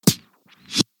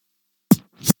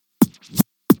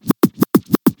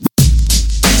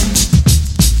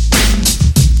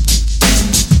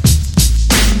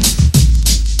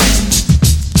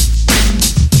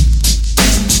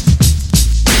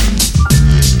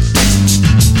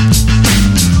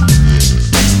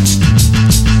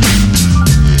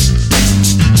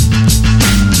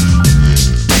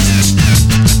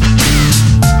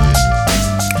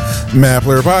Mad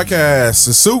Player Podcast.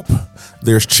 The soup.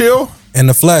 There's Chill. In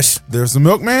the flesh. There's the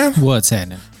Milkman. What's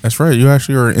happening? That's right. You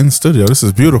actually are in the studio. This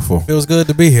is beautiful. Feels good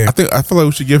to be here. I feel like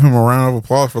we should give him a round of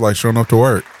applause for like showing up to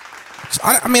work.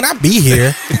 I mean, I be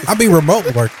here. I be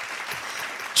remote work.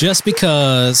 Just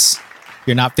because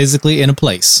you're not physically in a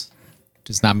place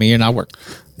does not mean you're not working.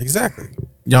 Exactly.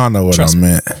 Y'all know what Trust I me.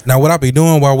 meant. Now, what I be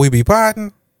doing while we be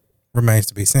podding remains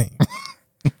to be seen.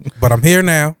 But I'm here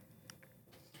now.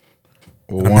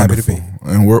 Well, I'm happy to wonderful.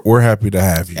 be. And we're happy to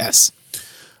have you. Yes.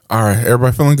 All right.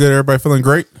 Everybody feeling good? Everybody feeling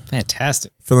great?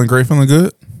 Fantastic. Feeling great? Feeling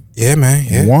good? Yeah, man.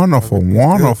 Yeah. Wonderful.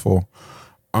 Wonderful.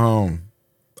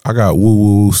 I got woo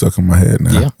woo stuck in my head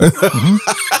now. Yeah.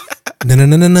 Na na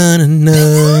na na na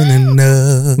na na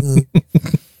na.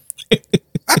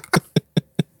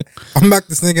 I'm back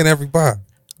to singing every part.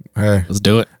 Hey, Let's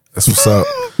do it. that's what's up.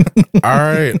 All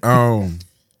right. A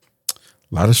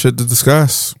lot of shit to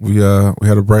discuss. We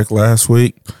had a break last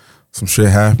week. Some shit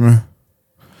happened.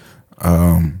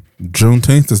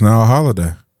 Juneteenth is now a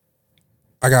holiday.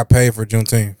 I got paid for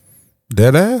Juneteenth.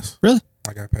 Dead ass? Really?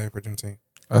 I got paid for Juneteenth.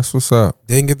 That's what's up.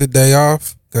 Didn't get the day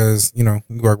off because, you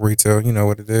work retail. You know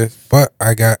what it is. But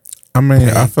I got...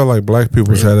 I feel like black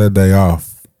people should have that day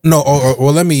off. No,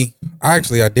 well,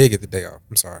 I did get the day off.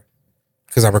 I'm sorry.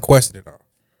 Because I requested it off.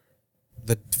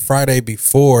 The Friday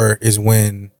before is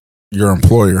when... Your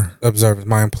employer. Observers,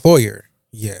 my employer,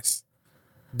 yes.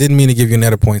 Didn't mean to give you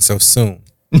another point so soon.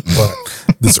 But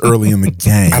This early in the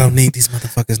game. I don't need these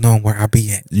motherfuckers knowing where I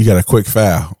be at. You got a quick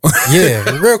foul.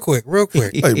 Yeah, real quick.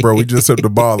 Like, bro, we just took the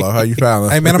ball out. How you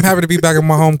feeling? Hey, man, I'm happy to be back in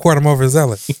my home court. I'm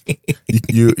overzealous.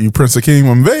 You Prince of King.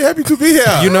 I'm very happy to be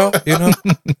here. You know.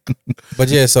 But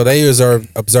yeah, so they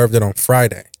observed it on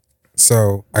Friday.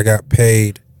 So I got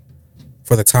paid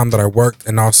for the time that I worked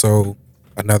and also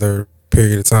another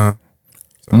period of time.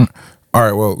 So, All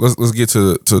right, well, let's get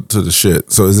to the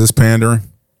shit. So is this pandering?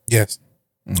 yes,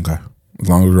 Okay. As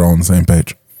long as we're all on the same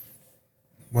page.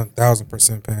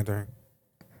 1000% pandering.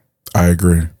 I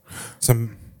agree.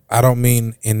 I don't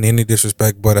mean in any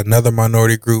disrespect, but another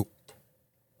minority group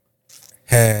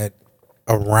had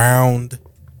around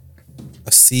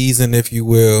a season, if you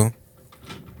will,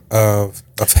 of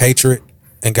hatred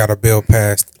and got a bill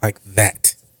passed like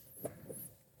that.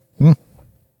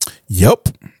 Yep.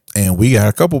 And we got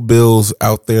a couple bills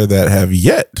out there that have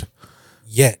yet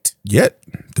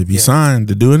to be signed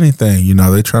to do anything.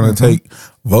 They're trying to take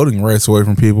voting rights away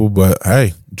from people, but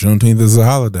hey, Juneteenth is a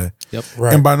holiday. Yep.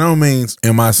 Right. And by no means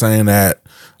am I saying that,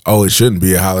 it shouldn't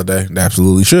be a holiday. It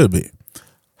absolutely should be.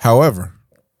 However,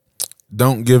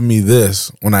 don't give me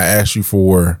this when I ask you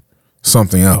for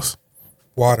something else.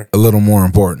 Water. A little more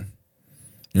important.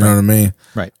 You know what I mean?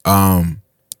 Right.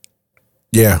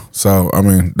 Yeah. So,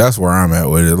 that's where I'm at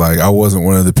with it. Like, I wasn't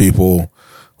one of the people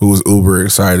who was uber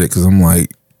excited because I'm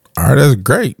like, all right, that's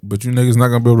great, but you niggas not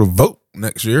going to be able to vote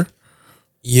next year.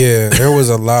 Yeah, there was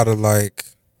a lot of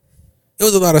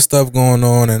stuff going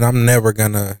on, and I'm never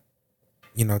gonna,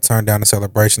 turn down the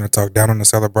celebration or talk down on the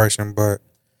celebration. But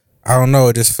I don't know.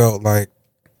 It just felt like,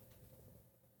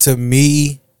 to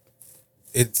me,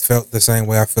 it felt the same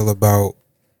way I feel about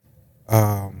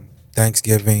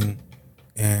Thanksgiving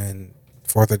and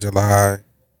 4th of July.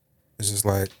 It's just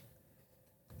like,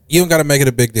 you don't got to make it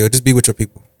a big deal. Just be with your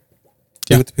people.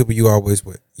 Be with the people you always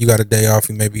with. You got a day off.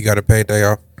 Maybe you got a paid day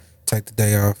off. Take the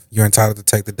day off. You're entitled to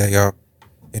take the day off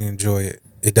and enjoy it.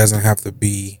 It doesn't have to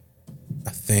be a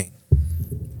thing.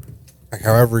 Like,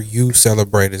 however you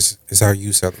celebrate is how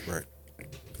you celebrate.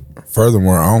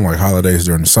 Furthermore, I don't like holidays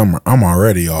during the summer. I'm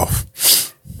already off.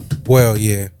 Well,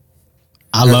 yeah.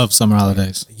 I love summer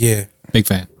holidays. Yeah. Big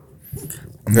fan.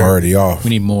 I'm already off. We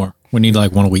need more. We need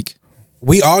like one a week.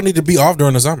 We all need to be off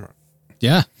during the summer.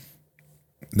 Yeah.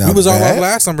 Now We was all that- off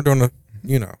last summer during the,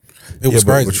 it was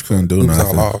crazy. But you couldn't do We was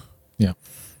nothing. all off. Yeah.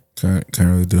 Can't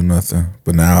really do nothing.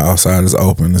 But now outside is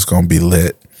open. It's going to be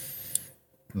lit.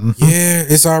 Yeah,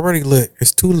 it's already lit.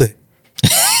 It's too lit.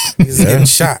 It's getting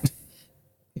shot.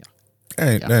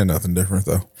 Ain't nothing different,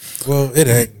 though. Well, it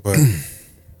ain't, but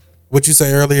what you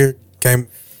say earlier got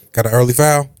an early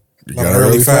foul? You got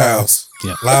early fouls.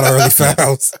 Yeah. A lot of early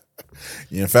fouls.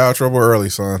 You in foul trouble early,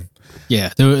 son.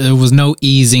 Yeah. There was no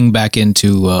easing back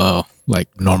into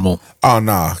like normal. Oh,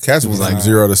 nah. Cats was like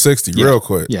 0 to 60 real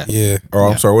quick. Yeah. Yeah.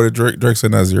 Oh, I'm sorry. What did Drake say?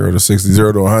 Not 0 to 60,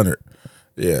 0 to 100.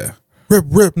 Yeah.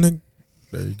 Rip, nigga.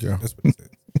 There you go. That's what it said.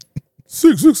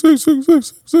 6, 6, 6, 6,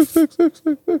 6, 6, 6, 6,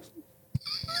 6, 6.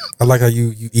 I like how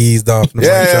you eased off.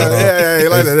 Yeah, you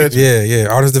like that, didn't you? Yeah.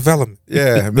 Artist development.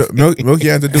 Yeah. Milky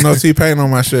had to do no T-Pain on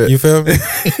my shit. You feel me?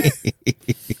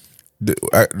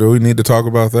 Do we need to talk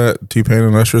about that T-Pain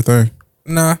and Usher thing?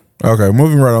 Nah. Okay,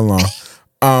 moving right along.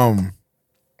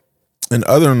 In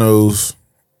other news,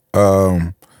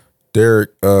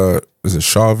 Derek, is it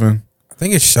Chauvin? I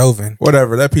think it's Chauvin.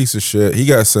 Whatever, that piece of shit. He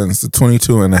got sentenced to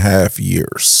 22 and a half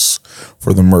years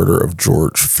for the murder of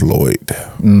George Floyd.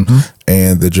 Mm-hmm.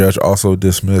 And the judge also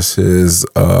dismissed his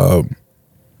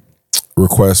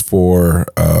request for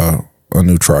a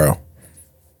new trial,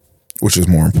 which is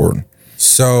more important.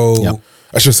 So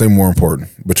I should say more important,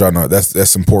 but y'all know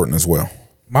that's important as well.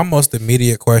 My most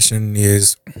immediate question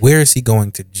is, where is he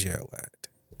going to jail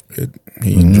at?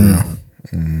 He in jail.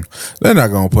 They're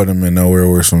not gonna put him in nowhere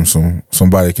where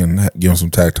somebody can give him some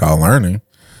tactile learning.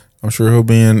 I'm sure he'll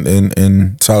be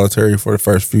in solitary for the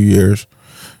first few years,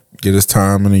 get his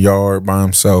time in the yard by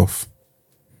himself.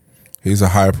 He's a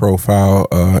high profile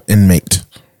inmate.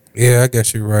 Yeah, I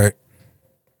guess you're right.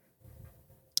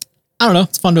 I don't know.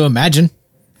 It's fun to imagine.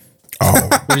 Oh,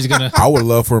 what he's gonna. I would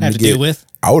love for him have to deal get. with.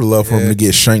 I would love for him to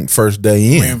get shanked first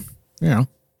day in. You know.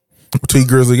 T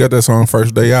Grizzly got that song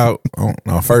First Day Out. Oh,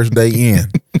 no, First Day In.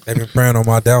 They've been praying on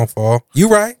my downfall. You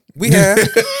right. We have.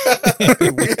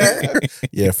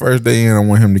 Yeah, First Day In, I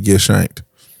want him to get shanked.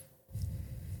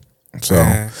 So,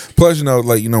 plus,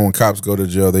 when cops go to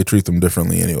jail, they treat them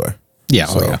differently anyway. Yeah,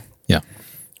 so, yeah.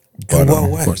 But, in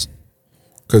what way? Of course.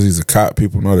 Because he's a cop.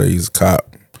 People know that he's a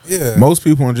cop. Yeah. Most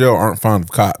people in jail aren't fond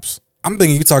of cops. I'm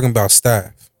thinking you're talking about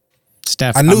staff.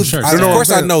 I knew. Sure. Of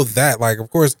course, I know that. Like, of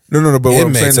course. No. But what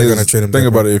I'm saying are gonna treat him. Think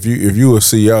about it. If you a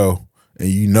CO and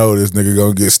you know this nigga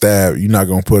gonna get stabbed, you're not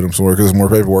gonna put him somewhere because it's more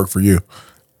paperwork for you.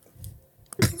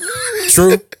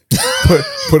 True.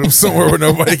 Put him somewhere where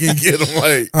nobody can get him.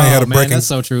 Like, that's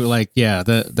so true. Like, yeah,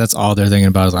 that's all they're thinking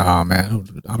about is like, oh man,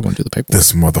 I'm gonna do the paperwork.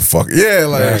 This motherfucker. Yeah,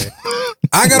 like right.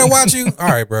 I gotta watch you. All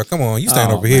right, bro. Come on, you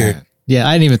stand over here. Yeah,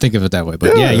 I didn't even think of it that way,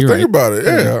 but yeah, you're think right. about it.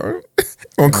 Yeah.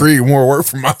 I'm gonna create more work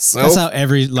for myself. That's how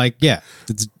every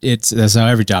that's how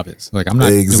every job is. Like, I'm not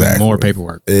doing more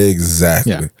paperwork.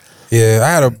 Exactly. Yeah, I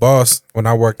had a boss when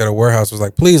I worked at a warehouse was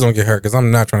like, please don't get hurt because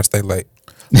I'm not trying to stay late.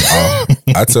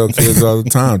 I tell kids all the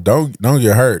time, don't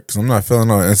get hurt because I'm not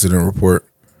filling out an incident report.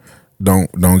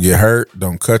 Don't get hurt.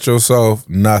 Don't cut yourself.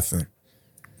 Nothing.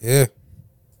 Yeah.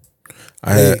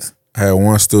 I had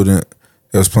one student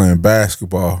that was playing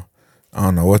basketball. I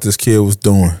don't know what this kid was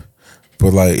doing,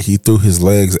 but like he threw his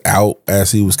legs out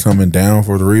as he was coming down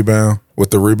with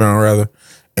the rebound rather,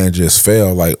 and just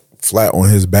fell like flat on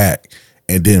his back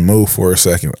and didn't move for a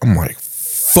second. I'm like,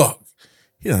 fuck.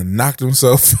 He done knocked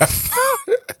himself out.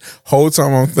 Whole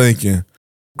time I'm thinking,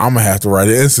 I'm gonna have to write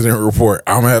an incident report.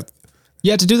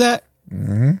 You had to do that?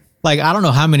 Mm-hmm. Like, I don't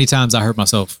know how many times I hurt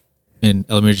myself in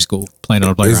elementary school playing on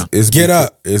a playground. It's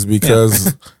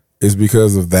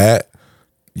because of that.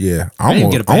 Yeah, I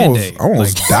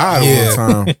almost died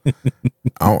one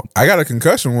time. I got a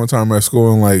concussion one time at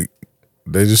school, and like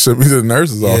they just sent me to the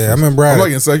nurse's office. Yeah, I remember. I'm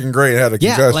like in second grade, I had a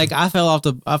concussion. Yeah, like I fell off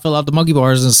the monkey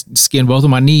bars and skinned both of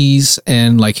my knees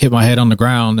and like hit my head on the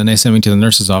ground, and they sent me to the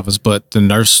nurse's office. But the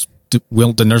nurse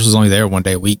was only there one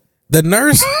day a week. The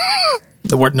nurse.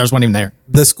 The nurse wasn't even there.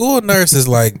 The school nurse is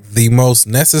like the most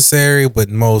necessary but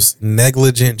most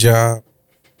negligent job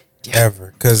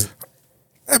ever. Because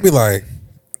I'd be like,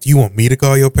 do you want me to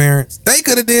call your parents? They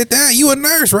could have did that. You a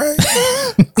nurse, right?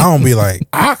 I don't be like,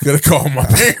 I could have called my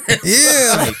parents.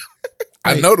 Yeah.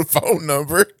 I know the phone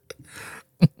number.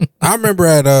 I remember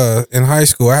in high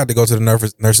school, I had to go to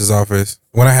the nurse's office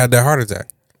when I had that heart attack.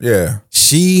 Yeah.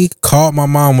 She called my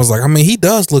mom, was like, I mean, he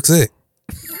does look sick.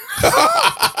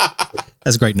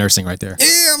 That's great nursing right there.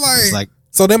 Yeah, like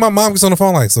so then my mom gets on the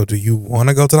phone like, so do you want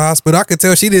to go to the hospital? I could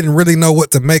tell she didn't really know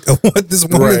what to make of what this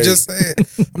woman just said.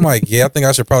 I'm like, yeah, I think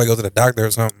I should probably go to the doctor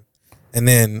or something. And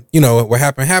then, what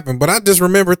happened. But I just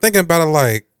remember thinking about it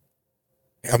like,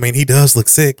 I mean, he does look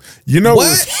sick. You know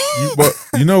what?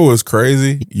 You know what's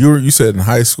crazy? You said in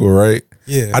high school, right?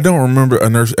 Yeah. I don't remember a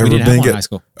nurse ever being in high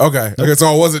school. Okay. Nope. Okay, so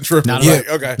I wasn't tripping.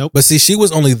 Okay. Nope. But see, she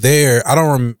was only there.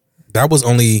 That was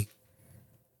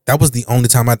the only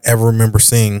time I'd ever remember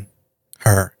seeing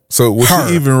her. So was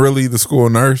she even really the school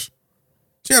nurse?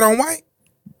 She had on white.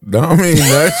 No, I mean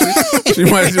she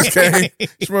might have just came.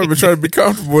 She might have been trying to be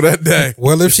comfortable that day.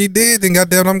 Well, if she did, then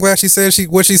goddamn, I'm glad she said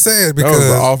what she said because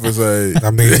that was the office aide.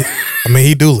 I mean,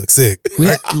 he do look sick.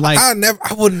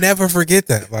 I would never forget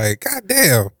that. Like,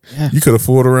 goddamn, you could have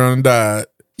fooled around and died.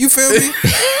 You feel me?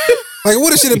 Like,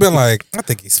 what if she'd have been like, I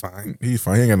think he's fine. He's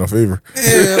fine. He ain't got no fever.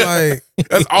 Yeah, like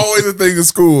that's always the thing in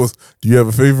schools. Do you have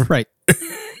a fever? Right.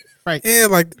 Yeah,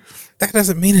 like that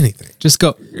doesn't mean anything. Just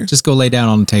go lay down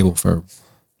on the table for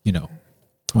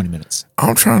 20 minutes.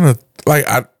 I'm trying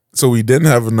to so we didn't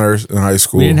have a nurse in high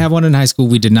school. We didn't have one in high school.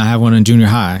 We did not have one in junior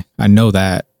high. I know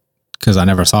that because I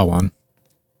never saw one.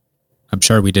 I'm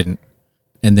sure we didn't.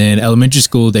 And then elementary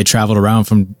school, they traveled around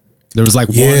from. There was like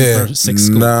one or 6 schools or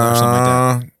something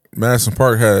like that. Madison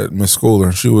Park had Miss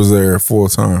Schooler. She was there full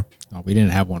time. Oh, we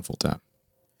didn't have one full time.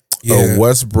 Yeah.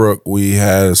 Westbrook, we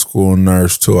had a school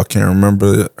nurse too. I can't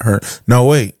remember her. No,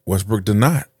 wait, Westbrook did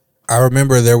not. I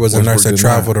remember there was a nurse that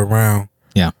traveled around.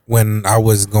 Yeah. When I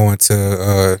was going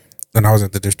to, when I was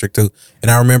at the district too.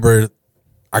 And I remember,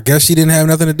 I guess she didn't have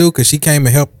nothing to do because she came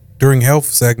and helped during health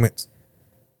segments.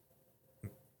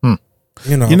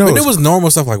 You know, but it was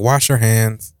normal stuff like wash your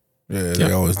hands. Yeah,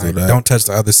 they always do that. Don't touch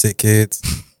the other sick kids.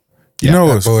 You know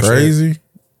what's crazy?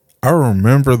 I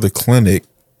remember the clinic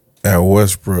at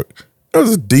Westbrook. It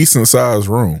was a decent sized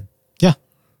room. Yeah.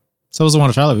 So was the one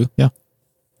at Valley View. Yeah.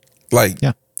 Like,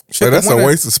 yeah. Shit, that's a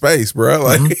waste of space, bro.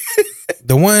 Like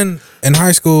the one in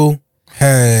high school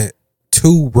had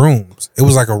 2 rooms. It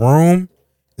was like a room,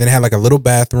 then it had like a little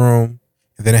bathroom,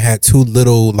 and then it had 2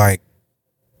 little like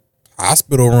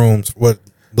hospital rooms with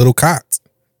little cots.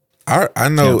 I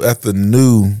know at the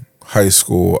new high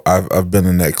school, I've been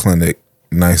in that clinic,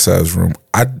 nice size room.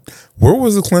 Where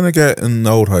was the clinic at in the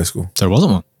old high school? There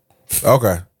wasn't one.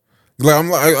 Okay,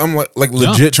 I'm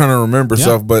legit trying to remember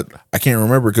stuff, but I can't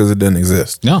remember because it didn't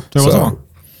exist. No, there wasn't one.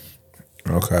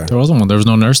 Okay, there wasn't one. There was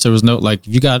no nurse. There was no if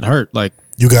you got hurt,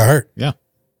 you got hurt. Yeah,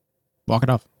 walk it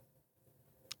off.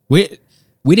 We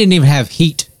didn't even have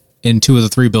heat in 2 of the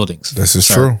 3 buildings. This is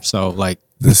true. So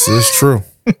this is true.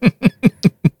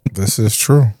 This is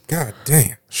true. God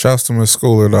damn. Shouts to Miss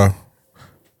Schooler though.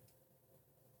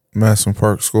 Madison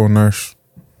Park school nurse.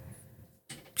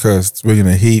 Because speaking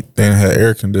of heat, they had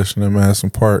air conditioning in Madison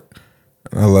Park.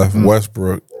 And I left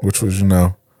Westbrook, which was,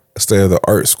 a state of the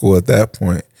art school at that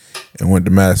point, and went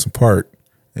to Madison Park.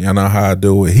 And y'all know how I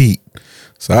deal with heat.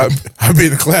 So I be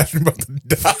in the classroom about to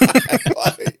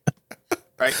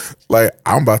die. Like,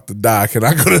 I'm about to die. Can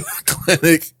I go to the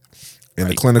clinic? And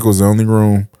the clinic was the only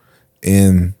room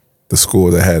in the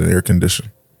school that had an air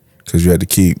conditioner because you had to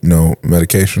keep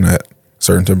medication at a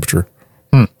certain temperature.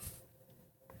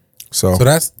 So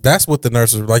that's what the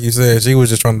nurses, like you said, she was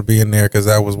just trying to be in there because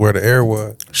that was where the air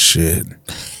was. Shit.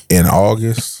 In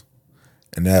August,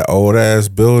 in that old ass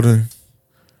building.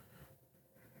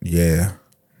 Yeah.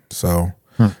 So,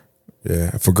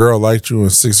 yeah. If a girl liked you in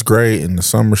 6th grade in the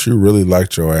summer, she really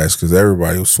liked your ass because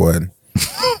everybody was sweating.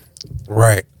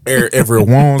 Right.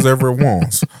 Everyone's.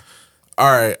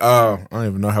 All right. I don't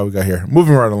even know how we got here.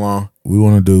 Moving right along. We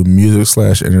want to do music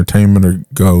 / entertainment or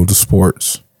go to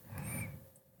sports.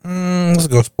 Let's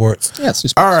go sports. Yes.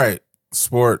 Sports. All right.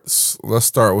 Sports. Let's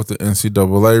start with the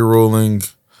NCAA ruling.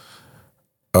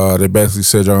 They basically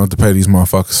said y'all going to pay these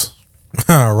motherfuckers.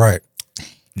 All right.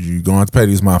 You going to pay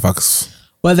these motherfuckers.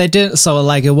 Well, they did. So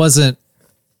it wasn't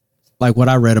like what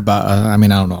I read about. I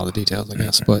don't know all the details, I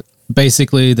guess, but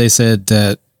basically they said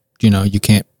that, you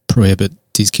can't prohibit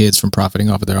these kids from profiting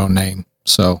off of their own name.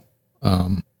 So,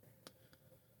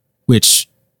 which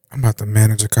I'm about to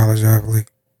manage a college athlete,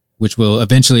 which will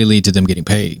eventually lead to them getting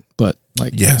paid. But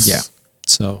yes. Yeah.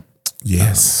 So,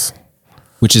 yes.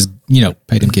 Which is,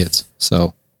 pay them kids.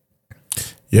 So,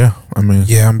 yeah, I'm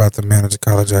about to manage a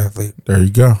college athlete. There you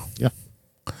go. Yeah.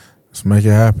 Let's make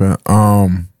it happen.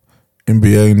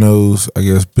 NBA news, I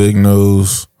guess big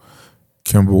news.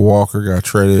 Kemba Walker got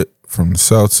traded from the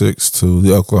Celtics to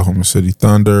the Oklahoma City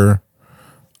Thunder.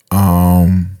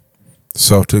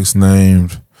 Celtics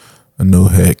named a new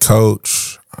head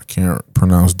coach. I can't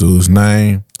pronounce dude's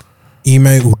name.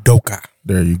 Ime Udoka.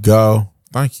 There you go.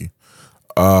 Thank you.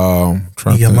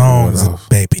 He alone is a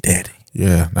baby daddy.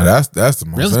 Yeah, now that's the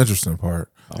most interesting part.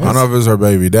 I don't know if it's her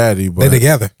baby daddy, but they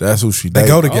together. That's who she dated.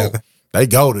 They go together. They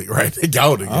go together, right? They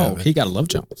go together. Oh, he got a love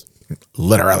Jones.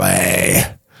 Literally.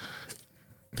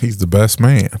 He's the best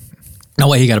man. No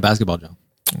way, he got a basketball jump.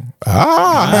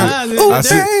 I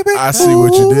see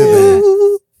what you did there.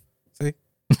 See?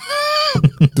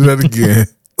 Do that again.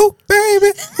 Ooh,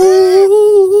 baby.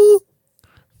 Ooh.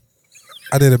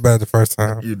 I did it better the first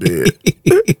time. You did.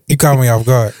 You caught me off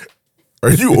guard. Are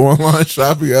you online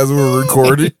shopping as we're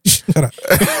recording? Shut up.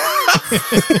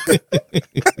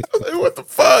 What the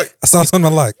fuck? I saw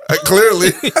something I like. Clearly.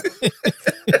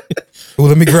 Ooh,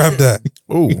 let me grab that.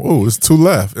 Oh, it's 2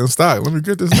 left in stock. Let me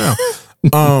get this now.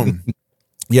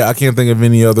 Yeah, I can't think of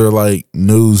any other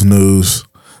news.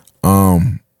 I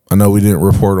know we didn't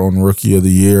report on Rookie of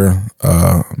the Year.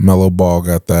 Melo Ball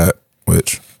got that,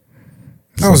 which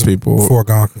that was people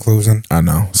foregone conclusion. I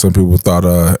know. Some people thought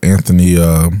Anthony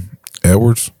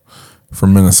Edwards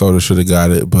from Minnesota should have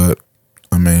got it, but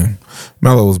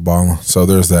Melo was balling. So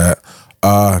there's that.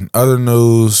 Other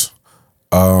news,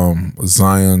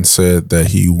 Zion said that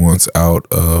he wants out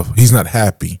of. He's not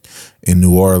happy in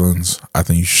New Orleans. I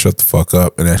think you should shut the fuck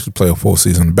up and actually play a full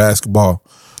season of basketball.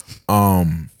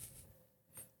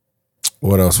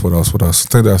 What else? I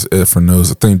think that's it for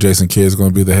news. I think Jason Kidd is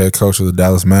going to be the head coach of the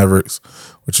Dallas Mavericks,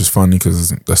 which is funny because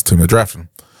that's the team that drafted him.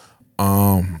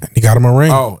 He got him a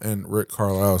ring. Oh, and Rick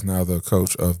Carlisle is now the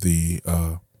coach of the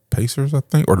Pacers, I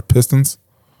think, or the Pistons.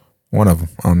 One of them.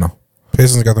 I don't know.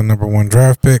 Pistons got the #1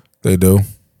 draft pick. They do.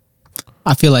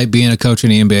 I feel like being a coach in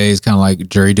the NBA is kind of like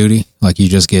jury duty. Like you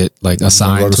just get like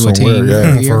assigned to a team every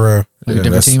year. For real. Like a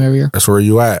different team every year. That's where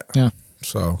you at. Yeah.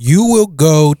 So you will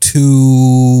go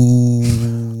to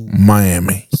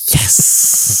Miami.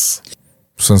 Yes.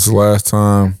 Since the last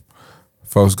time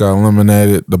folks got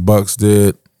eliminated, the Bucks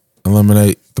did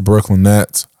eliminate the Brooklyn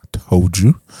Nets. I told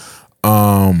you.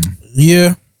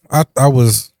 Yeah. I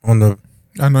was on the.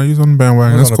 I know you was on the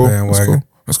bandwagon. That's cool.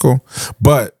 That's cool.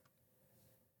 But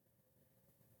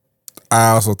I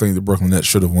also think the Brooklyn Nets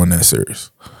should have won that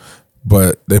series.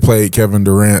 But they played Kevin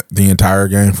Durant the entire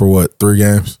game for what, 3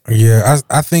 games? Yeah,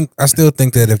 I still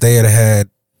think that if they had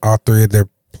all 3 of their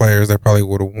players, they probably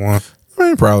would have won. I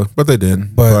mean, probably, but they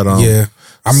didn't. But yeah,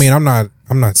 I mean, I'm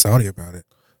not salty about it.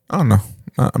 I don't know.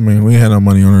 I mean, we ain't had no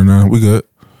money on her now. We good.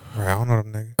 Right, I don't know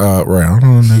them niggas. I don't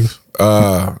know them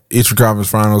niggas. Eastern Conference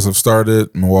Finals have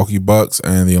started. Milwaukee Bucks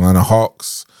and the Atlanta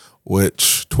Hawks,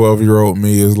 which 12-year-old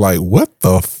me is like, what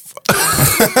the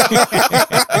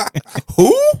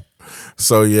who?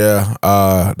 So yeah,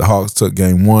 the Hawks took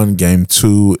game 1. Game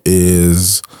 2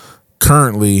 is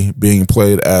currently being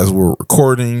played as we're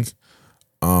recording.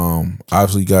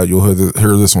 Obviously, you'll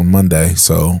hear this on Monday,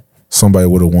 so somebody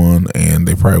would have won, and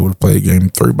they probably would have played game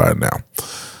 3 by now.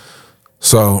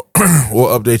 So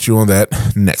we'll update you on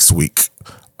that next week.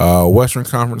 Western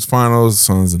Conference Finals,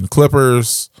 Suns and the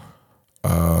Clippers.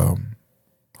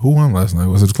 Who won last night?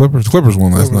 Was it the Clippers? The Clippers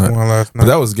won last night. But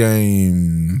that was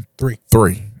game 3.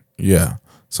 Yeah.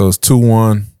 So it's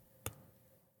 2-1.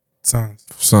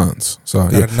 Suns. So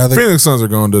yeah. Phoenix Suns are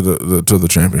going to the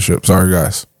championship. Sorry,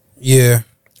 guys. Yeah.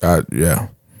 Yeah.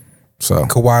 So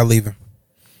Kawhi leaving.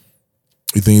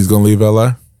 You think he's going to leave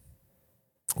LA?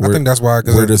 I think that's why.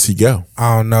 Where does he go?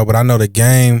 I don't know, but I know the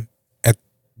game.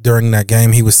 During that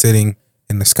game, he was sitting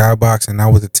in the skybox and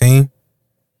not with the team,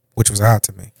 which was odd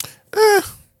to me.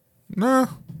 No,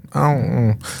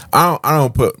 I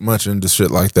don't put much into shit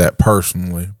like that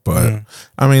personally, but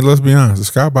I mean, let's be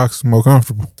honest, the skybox is more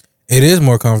comfortable. It is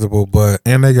more comfortable,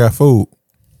 and they got food.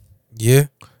 Yeah,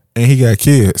 and he got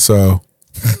kids, so.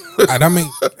 I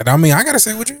mean, I gotta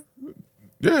say with you.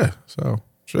 Yeah, so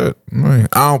shit. I mean,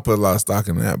 I don't put a lot of stock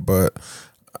in that, but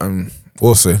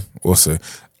we'll see.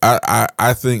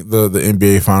 I think the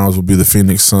NBA Finals will be the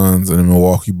Phoenix Suns and the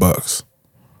Milwaukee Bucks.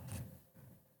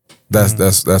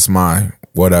 That's my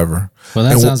whatever. Well,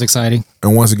 that sounds exciting.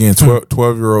 And once again,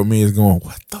 12-year-old me is going,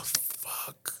 what the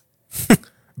fuck?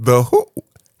 The who?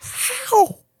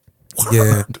 How?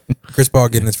 Yeah, Chris Paul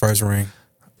getting his first ring.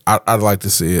 I'd like to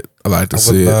see it. I would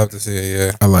love to see it.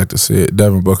 Yeah, I like to see it.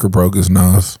 Devin Booker broke his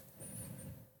nose.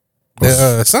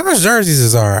 The Suns jerseys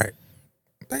is all right.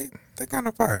 They kind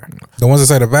of fire. The ones that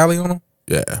say the Valley on them.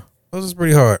 Yeah, those is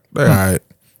pretty hard. They all right.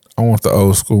 I want the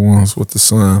old school ones with the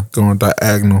sun going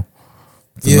diagonal.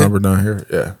 The number down here.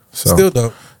 Yeah. So still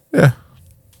dope. Yeah.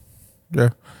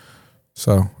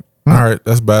 So all right,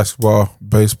 that's basketball.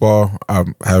 Baseball, I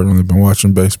haven't really been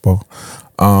watching baseball.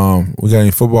 We got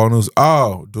any football news?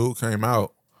 Oh, dude came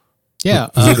out. Yeah.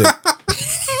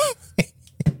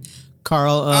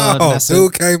 Carl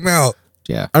dude came out.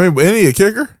 Yeah. I mean, ain't he a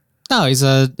kicker? No, he's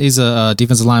a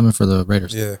defensive lineman for the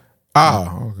Raiders. Yeah.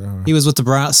 Oh, okay. He was with the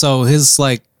Browns. So his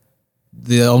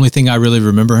the only thing I really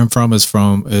remember him from is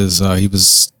he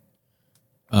was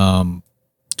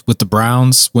with the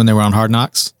Browns when they were on Hard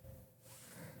Knocks.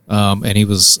 And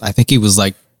I think he was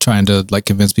trying to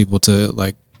convince people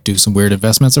to do some weird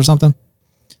investments or something.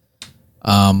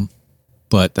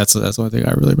 But that's the only thing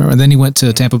I really remember. And then he went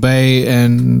to Tampa Bay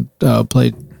and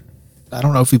played. I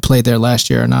don't know if he played there last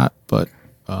year or not, but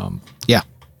yeah.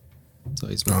 So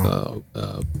he's with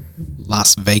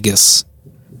Las Vegas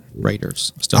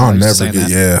Raiders. I'll never get.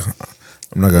 Yeah,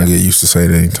 I'm not gonna get used to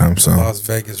saying it anytime soon. Las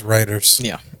Vegas Raiders.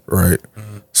 Yeah. Right.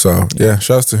 So yeah,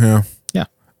 shouts to him. Yeah.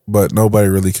 But nobody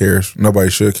really cares. Nobody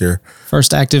should care.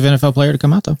 First active NFL player to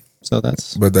come out though. So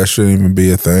that's. But that shouldn't even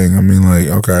be a thing. I mean,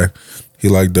 okay, he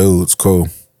like dudes, cool.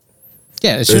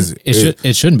 Yeah,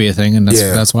 it shouldn't be a thing, and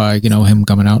that's why him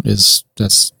coming out it's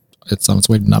on its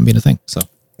way to not being a thing. So.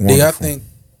 Do y'all think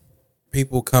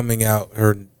people coming out,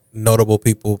 or notable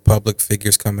people, public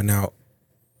figures coming out,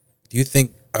 do you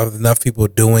think of enough people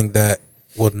doing that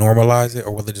will normalize it,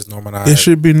 or will it just normalize? It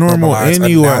should be normal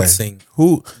anyway.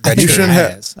 Who you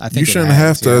shouldn't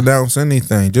have to announce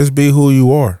anything. Just be who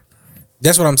you are.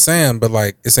 That's what I'm saying. But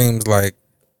like, it seems like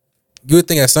you would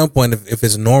think at some point, if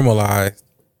it's normalized,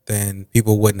 then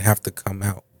people wouldn't have to come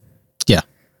out. Yeah.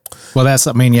 Well, that's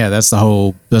the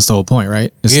whole point,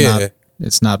 right?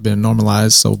 It's not been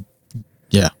normalized. So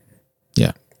yeah.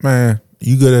 Man,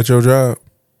 you good at your job?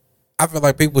 I feel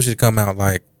like people should come out,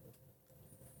 like,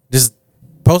 just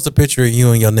post a picture of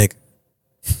you and your nigga,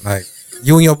 like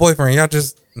you and your boyfriend. Y'all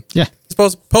just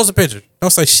post a picture. Don't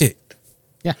say shit.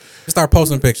 Yeah, just start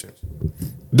posting pictures.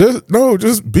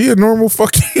 Just be a normal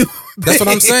fucking. That's what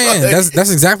I'm saying.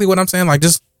 That's exactly what I'm saying. Like,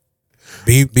 just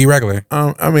be regular.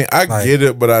 I mean, I get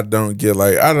it, but I don't get,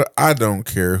 like, I don't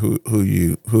care who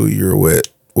you're with,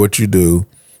 what you do.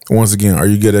 Once again, are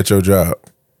you good at your job?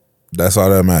 That's all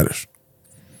that matters.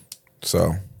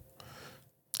 So,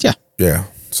 yeah.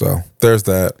 So there's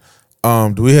that.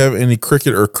 Do we have any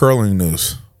cricket or curling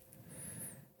news?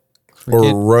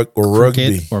 Or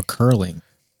rugby or curling?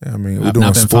 Yeah, I mean, we're I've doing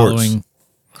not been sports. Following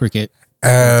cricket,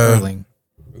 or curling.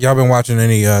 Y'all been watching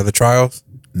any the trials?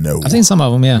 No, I've seen some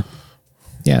of them. Yeah,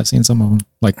 I've seen some of them,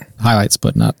 like highlights,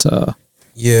 but not. I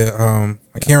can't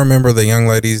remember the young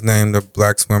lady's name, the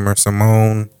black swimmer,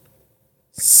 Simone.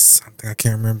 Something I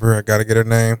can't remember. I gotta get her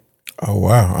name. Oh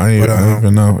wow, I don't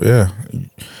even know. Yeah.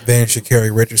 Then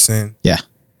Sha'Carri Richardson. Yeah.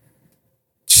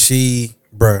 She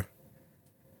will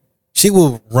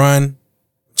run.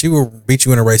 She will beat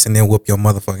you in a race and then whoop your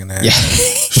motherfucking ass. Yeah.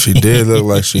 She did look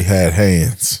like she had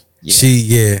hands.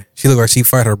 Yeah. She looked like she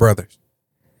fight her brothers,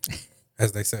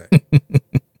 as they say.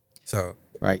 So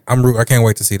right. I can't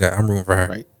wait to see that. I'm rooting for her.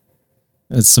 Right.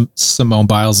 Simone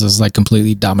Biles is like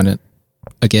completely dominant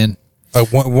again.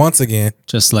 Once again,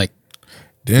 just like.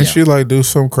 Didn't she like do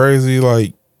some crazy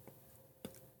like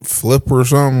flip or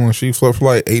something when she flipped for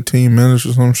like 18 minutes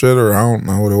or some shit, or I don't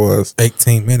know what it was.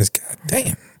 18 minutes, god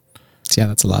damn. Yeah,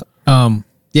 that's a lot.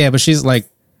 Yeah, but she's like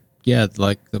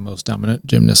the most dominant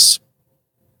gymnast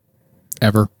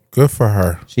ever. Good for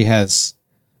her. She has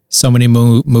so many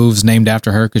moves named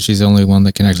after her because she's the only one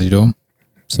that can actually do them.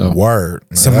 So word.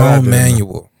 Simone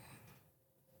Manuel.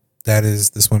 That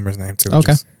is the swimmer's name too.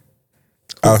 Okay.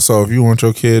 So if you want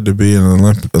your kid to be an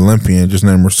Olympian, just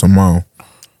name her Simone.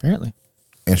 Apparently.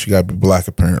 And she got to be black,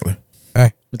 apparently. Hey.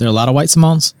 Are there a lot of white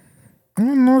Simones? I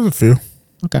don't know, there's a few.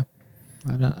 Okay.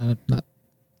 I've not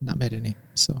met any,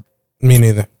 so. Me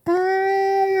neither.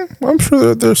 I'm sure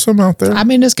that there's some out there. I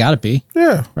mean, there's got to be.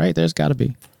 Yeah. Right? There's got to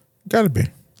be. Got to be.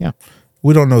 Yeah.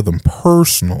 We don't know them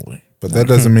personally, but that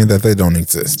doesn't mean that they don't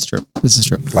exist. It's true. This is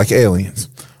true. Like aliens.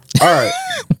 All right.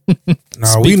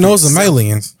 No, we know some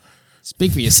aliens.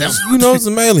 Speak for yourself. You know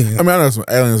some aliens. I mean, I know some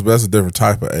aliens, but that's a different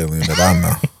type of alien that I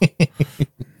know.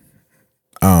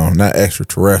 Not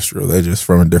extraterrestrial. They're just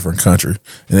from a different country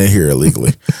and they're here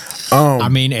illegally. I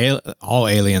mean, all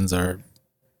aliens are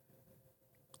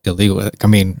illegal. I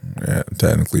mean, yeah,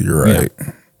 technically you're right.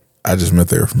 Yeah. I just meant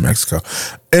they were from Mexico.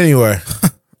 Anyway,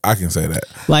 I can say that.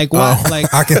 Like what?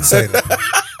 Like I can say that.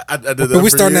 I did that. But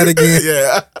we starting that again.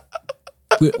 Yeah.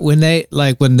 When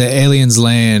the aliens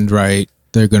land, right?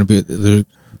 They're gonna be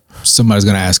somebody's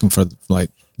gonna ask them for like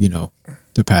their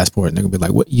passport, and they're gonna be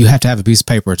like, "What? You have to have a piece of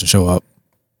paper to show up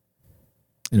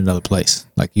in another place.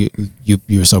 Like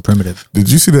you're so primitive." Did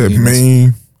you see that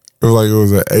meme? It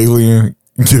was an alien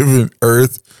giving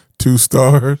Earth 2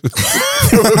 stars. it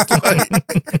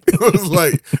was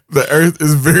like the Earth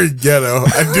is very ghetto.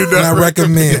 I do not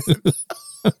recommend.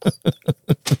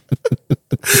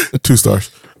 2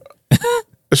 stars.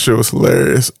 That shit was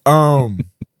hilarious.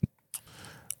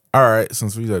 All right,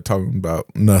 since we are talking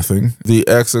about nothing, the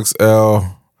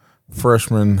XXL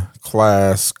freshman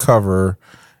class cover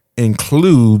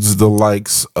includes the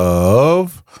likes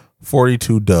of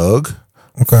 42 Doug,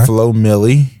 Flo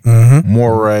Millie,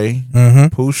 Moray,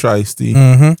 Pooh Shiesty,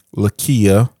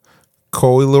 Lakia,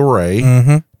 Coi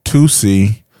Leray,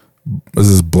 Tusi. Is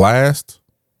this Blast?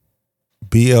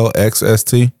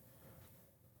 BLXST?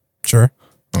 Sure.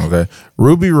 Okay.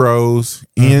 Ruby Rose,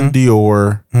 Ian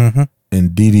Dior,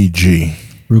 and DDG.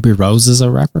 Ruby Rose is a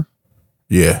rapper?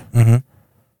 Yeah. All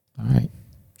right.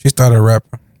 She started a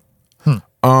rapper.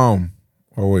 Oh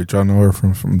wait, y'all know her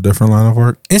from a different line of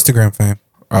work? Instagram fame.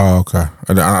 Oh, okay.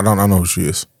 I don't know who she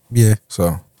is. Yeah.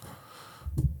 So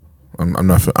I'm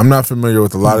not familiar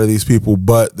with a lot of these people,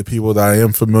 but the people that I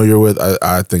am familiar with,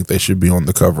 I think they should be on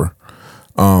the cover.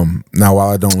 Now while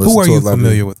I don't listen to who are you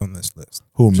familiar with on this list?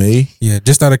 Who, me? Yeah,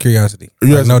 just out of curiosity.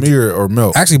 You asking me or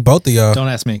Milk? Actually, both of y'all. Don't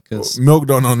ask me because Milk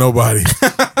don't know nobody.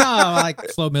 I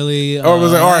like Flo Millie.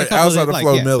 Was like, all right, outside of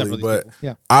Flo Millie, but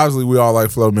obviously we all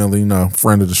like Flo Millie,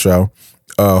 friend of the show.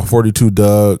 42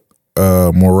 Doug,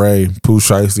 Moray, Pooh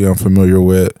Shiesty, I'm familiar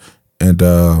with, and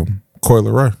Coi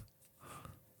Leray.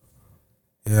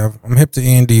 Yeah, I'm hip to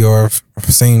Ian Dior. I've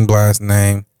seen Blast's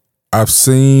name. I've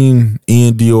seen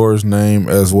Ian Dior's name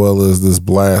as well as this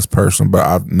Blast person, but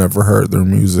I've never heard their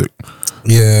music.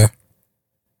 Yeah.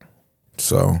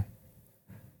 So,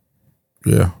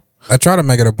 yeah. I try to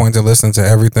make it a point to listen to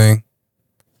everything.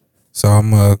 So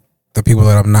I'm the people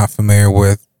that I'm not familiar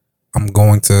with, I'm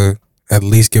going to at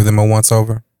least give them a once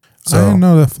over. So I didn't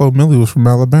know that Flo Milli was from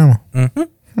Alabama.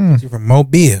 Mm-hmm. She's from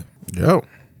Mobile. Yep.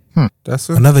 That's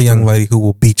it. Another young lady who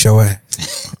will beat your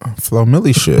ass. Flo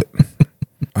Milli shit.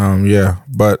 Yeah.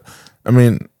 But I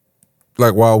mean,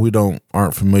 like, while we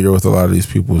aren't familiar with a lot of these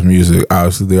people's music,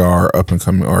 obviously they are up and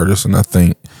coming artists, and I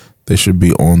think they should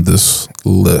be on this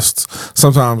list.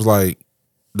 Sometimes, like,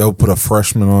 they'll put a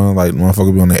freshman on, like,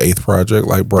 motherfucker be on the 8th project.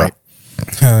 Like, bro,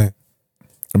 I've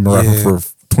been rapping for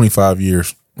 25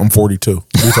 years. I'm 42.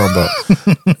 What are you talking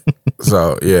about?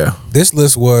 So, yeah. This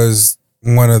list was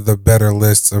one of the better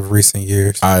lists of recent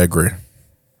years. I agree.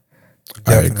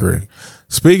 Definitely. I agree.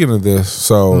 Speaking of this,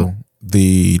 so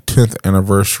the 10th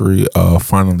anniversary of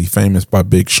Finally Famous by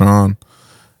Big Sean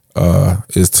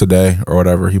is today or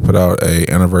whatever. He put out a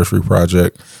anniversary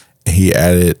project. And he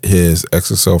added his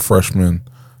XXL freshman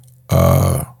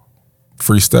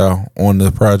freestyle on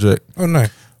the project. Oh, nice.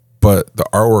 But the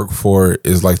artwork for it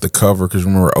is like the cover, because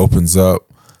remember it opens up,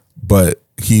 but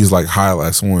he's like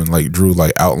highlights one, like drew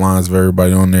like outlines of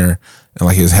everybody on there, and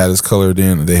like his hat is colored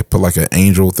in, and they put like an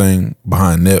angel thing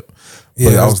behind Nip.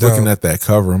 But I was looking at that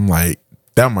cover, I'm like,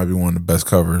 that might be one of the best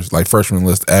covers, like freshman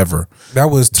list ever.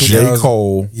 That was J.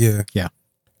 Cole, yeah,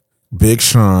 Big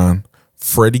Sean,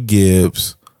 Freddie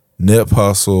Gibbs, Nip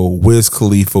Hussle, Wiz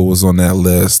Khalifa was on that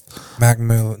list. Mac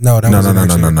Miller, no.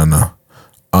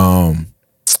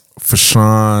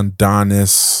 Fashawn,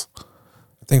 Donis.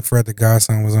 I think Fred the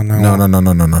Godson was on that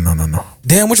No.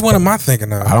 Damn, which one am I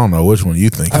thinking of? I don't know which one you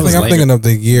think. I think I'm thinking of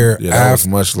the year after. That was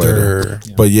much later.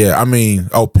 Yeah. But yeah, I mean,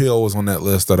 Pill was on that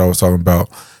list that I was talking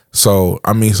about. So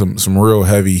I mean, some real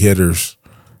heavy hitters,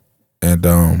 and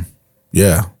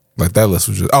yeah, like that list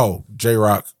was just. J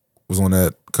Rock was on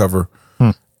that cover,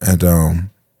 and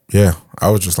yeah, I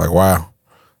was just like, wow,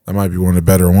 that might be one of the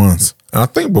better ones. And I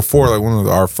think before, like one of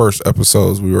our first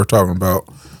episodes, we were talking about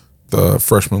the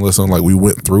freshman list, and like we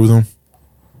went through them.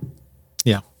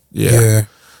 Yeah.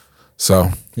 So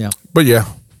yeah, but yeah,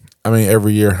 I mean,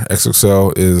 every year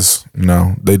XXL is,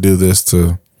 they do this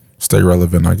to stay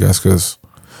relevant, I guess. Because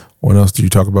what else do you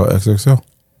talk about XXL?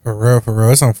 For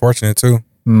real, it's unfortunate too.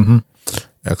 Mm-hmm.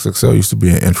 XXL used to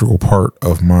be an integral part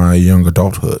of my young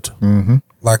adulthood. Mm-hmm.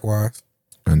 Likewise,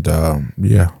 and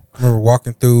yeah, I remember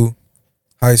walking through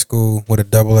high school with a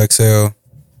XXL,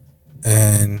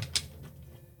 and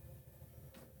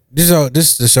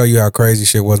just to show you how crazy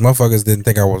shit was, motherfuckers didn't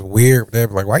think I was weird. They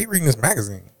were like, "Why are you reading this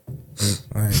magazine?"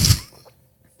 Like,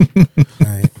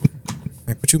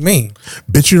 what you mean?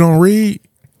 Bitch, you don't read?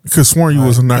 Could sworn you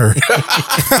was a nerd.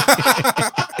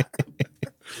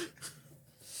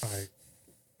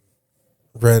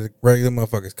 Read regular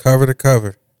motherfuckers cover to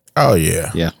cover. Oh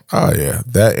yeah, yeah. Oh yeah.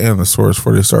 That and the source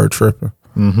before they started tripping.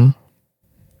 Mm-hmm.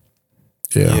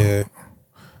 Yeah.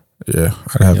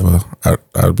 I'd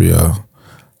have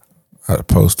I'd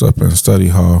post up in study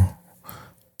hall,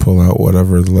 pull out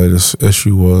whatever the latest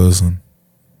issue was, and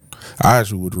I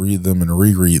actually would read them and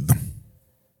reread them.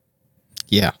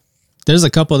 Yeah. There's a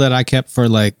couple that I kept for,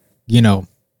 like, when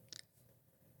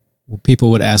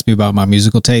people would ask me about my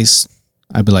musical taste,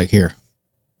 I'd be like, here,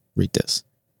 read this.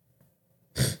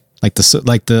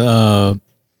 The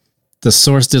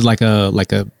source did like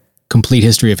a complete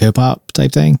history of hip hop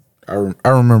type thing. I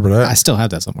remember that. I still have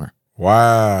that somewhere.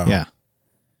 Wow. Yeah.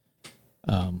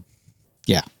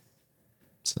 Yeah.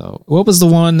 So what was the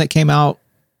one that came out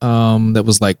that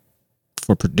was like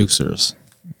for producers?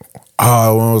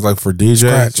 Oh, one was like for DJs.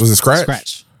 Scratch. Was it Scratch?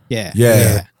 Scratch. Yeah.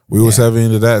 Yeah. We was heavy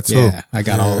into that too. Yeah, I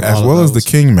got all as all well of as the those.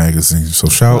 King magazine. So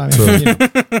shout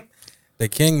to The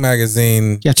King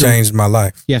magazine You have to- changed my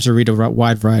life. You have to read a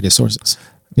wide variety of sources.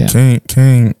 Yeah.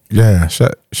 King. Yeah.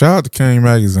 Shout out to King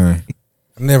magazine.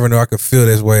 I never knew I could feel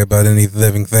this way about any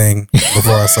living thing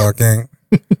before I saw King.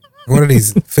 What are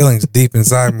these feelings deep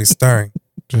inside me stirring?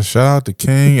 Just shout out to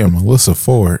King and Melissa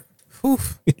Ford.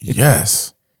 Oof.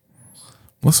 Yes.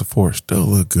 Melissa Ford still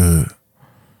look good.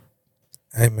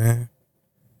 Hey, man.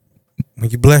 When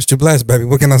you blessed, you're blessed, baby.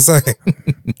 What can I say?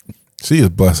 She is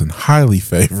blessed and highly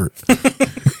favored.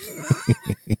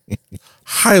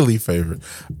 Highly favored.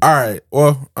 All right.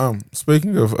 Well,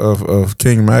 speaking of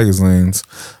King magazines,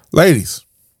 ladies,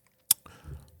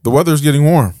 the weather's getting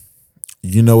warm.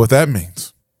 You know what that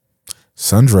means.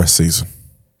 sundress season.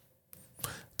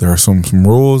 There are some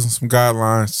rules and some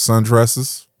guidelines to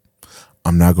sundresses.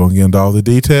 I'm not going to get into all the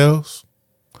details.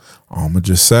 All I'm going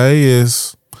to just say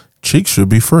is cheeks should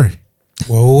be free.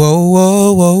 Whoa, whoa,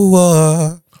 whoa, whoa,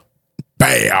 whoa.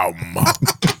 Bam.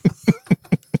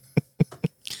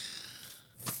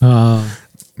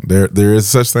 There is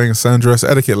such thing as sundress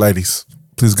etiquette, ladies.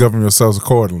 Please govern yourselves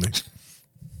accordingly.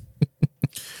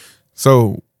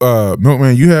 So,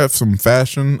 Milkman, you have some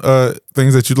fashion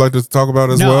things that you'd like to talk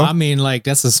about as well? No, I mean, like,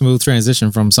 that's a smooth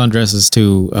transition from sundresses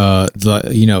to,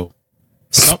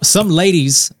 some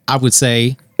ladies, I would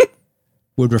say,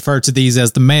 would refer to these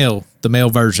as the male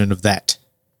version of that.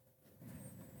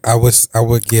 I would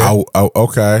give.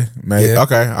 Okay. Maybe. Yeah.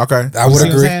 Okay. I would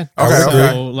agree.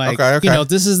 Okay.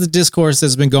 This is the discourse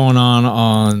that's been going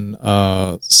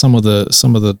on some of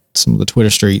the Twitter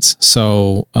streets.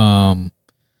 So,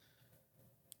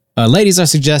 ladies are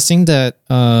suggesting that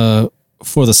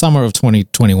for the summer of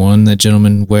 2021, that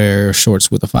gentlemen wear shorts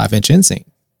with a 5-inch inseam.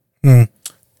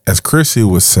 As Chrissy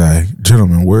would say,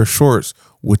 gentlemen, wear shorts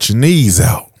with your knees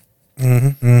out.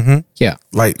 Yeah,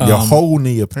 like your whole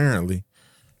knee, apparently.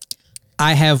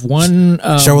 I have one.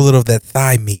 Show a little of that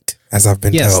thigh meat, as I've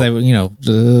been told. Yes, the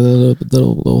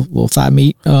little thigh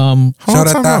meat. Show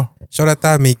that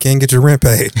thigh meat, King. Get your rent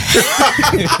paid.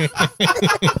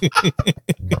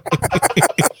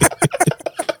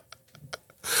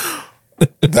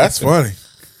 That's funny.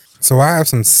 So I have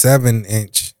some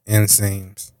 7-inch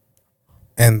inseams,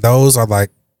 and those are like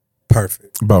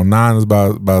perfect. About 9 is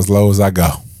about as low as I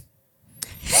go.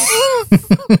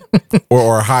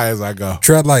 or high as I go.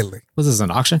 Tread lightly. Was this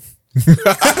an auction? I'm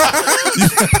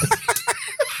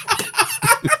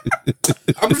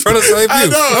trying to save you.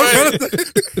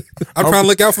 I'm trying to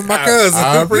look out for my cousin.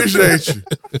 I appreciate you.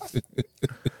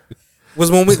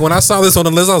 Was when I saw this on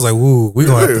the list, I was like, "Woo, we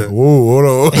gonna have to, hold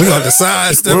on. we gonna have to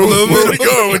sidestep a little bit." Where we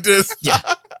going with this? Yeah.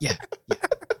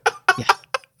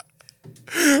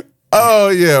 Oh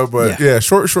yeah, but yeah,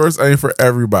 short shorts ain't for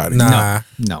everybody. Nah,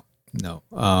 no.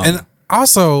 And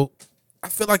also, I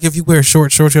feel like if you wear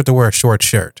short shorts, you have to wear a short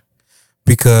shirt,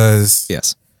 because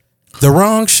Yes. the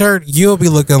wrong shirt, you'll be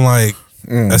looking like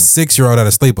a 6-year-old at a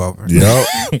sleepover. Yep.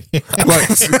 like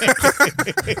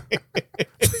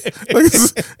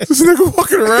this nigga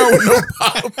walking around with no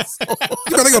bottoms on.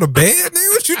 You gotta go to bed, nigga.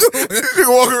 What you doing? This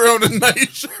nigga walking around with a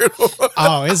night shirt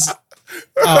on.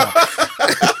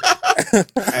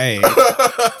 Hey,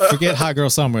 forget hot girl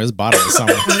summer. It's bottomless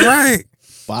summer. Right.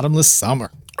 Bottomless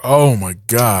summer. Oh my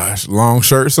gosh. Long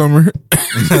shirt summer.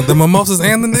 The mimosas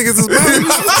and the niggas is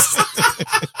bottomless.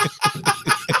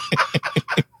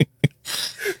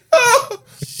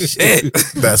 Shit.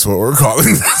 That's what we're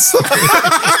calling this.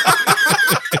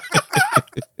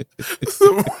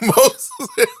 The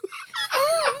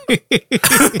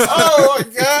oh my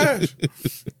gosh.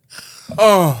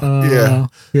 Oh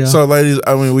yeah. So ladies,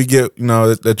 I mean, we get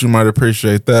that you might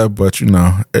appreciate that, but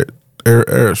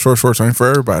short shorts ain't for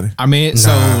everybody. I mean, so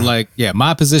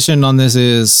my position on this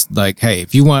is like, hey,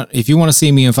 if you want to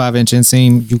see me in 5-inch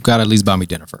inseam, you gotta at least buy me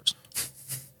dinner first.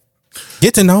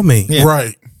 Get to know me. Yeah.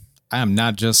 Right. I am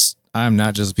not just a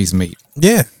piece of meat.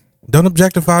 Yeah. Don't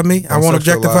objectify me. I won't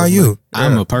objectify you.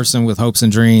 I'm a person with hopes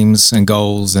and dreams and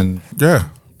goals, and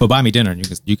but buy me dinner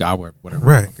and I'll wear whatever.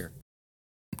 Right. I don't care.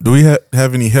 Do we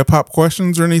have any hip hop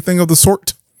questions or anything of the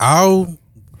sort? I'll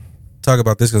talk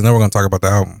about this because now we're going to talk about the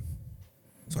album.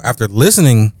 So after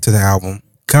listening to the album,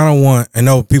 I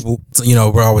know people,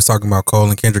 we're always talking about Cole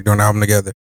and Kendrick doing an album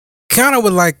together. Kind of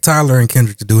would like Tyler and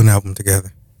Kendrick to do an album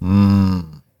together.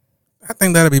 I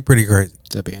think that'd be pretty crazy.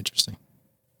 That'd be interesting.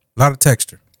 A lot of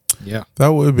texture. Yeah.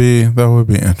 That would be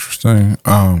interesting.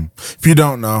 If you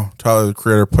don't know, Tyler the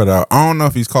Creator put out, I don't know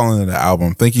if he's calling it an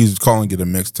album. I think he's calling it a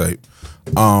mixtape.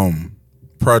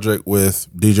 Project with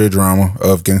DJ Drama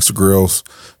of Gangsta Grillz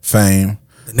fame.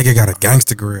 The nigga got a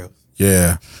gangster grill.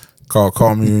 Yeah.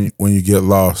 Call Me When You Get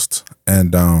Lost.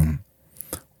 And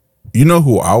you know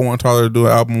who I want Tyler to do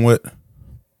an album with?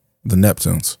 The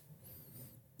Neptunes.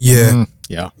 Yeah.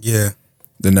 Yeah.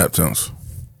 The Neptunes.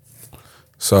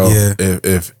 So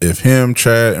if him,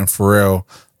 Chad, and Pharrell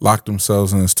locked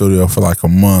themselves in the studio for like a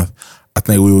month, I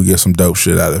think we would get some dope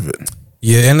shit out of it.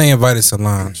 Yeah, and they invited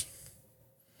Solange.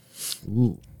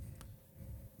 Ooh.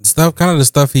 The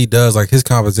stuff he does, like his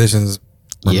compositions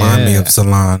remind me of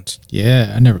Solange.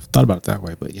 Yeah, I never thought about it that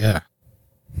way, but yeah.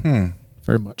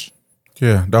 Very much.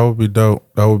 Yeah, that would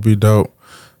be dope.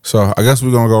 So I guess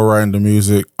we're gonna go right into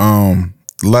music.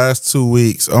 Last 2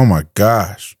 weeks, oh my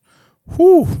gosh.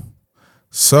 Whew.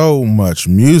 So much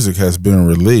music has been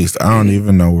released. I don't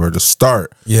even know where to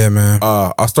start. Yeah, man.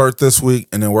 I'll start this week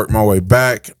and then work my way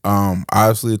back.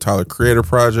 Obviously, the Tyler Creator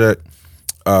Project.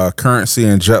 Currency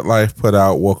and Jet Life put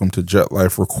out Welcome to Jet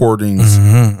Life Recordings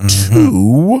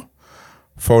 2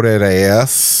 for that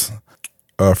ass.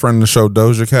 A friend of the show,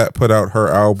 Doja Cat, put out her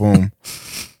album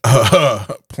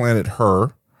Planet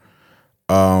Her.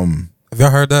 Have y'all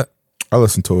heard that? I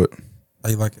listened to it.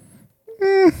 How you like it?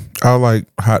 I like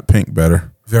Hot Pink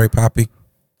better. Very poppy.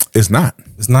 It's not.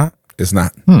 It's not? It's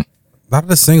not. A lot of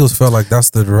the singles felt like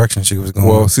that's the direction she was going.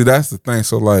 Well, see, that's the thing.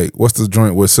 So, like, what's the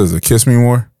joint with SZA? Kiss Me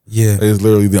More? Yeah. It's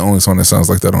literally the only song that sounds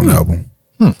like that on the album.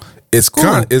 It's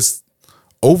cool.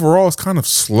 Overall, it's kind of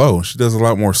slow. She does a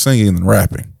lot more singing than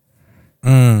rapping.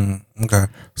 Okay.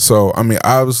 So, I mean,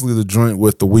 obviously the joint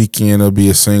with The Weeknd will be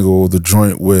a single. The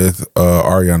joint with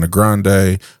Ariana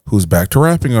Grande, who's back to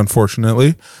rapping,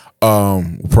 unfortunately,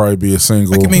 will probably be a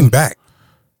single. What do you mean back?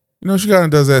 You know, she kind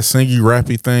of does that singy,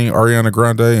 rappy thing, Ariana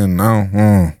Grande, and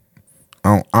I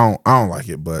don't like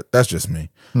it, but that's just me.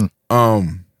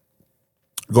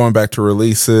 Going back to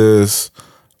releases,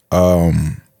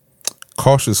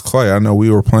 Cautious Clay. I know we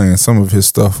were playing some of his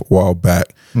stuff a while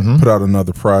back. Put out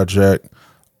another project.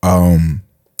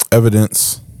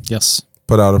 Evidence. Yes.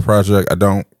 Put out a project. I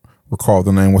don't recall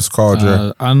the name. What's it called,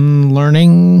 Jay?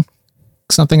 Unlearning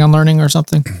or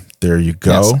something. There you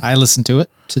go. Yes, I listened to it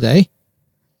today.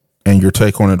 And your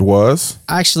take on it was?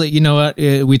 Actually, you know what?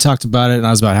 We talked about it, and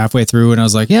I was about halfway through, and I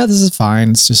was like, yeah, this is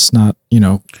fine. It's just not,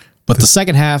 But the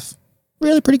second half,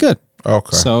 really pretty good.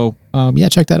 Okay. So, yeah,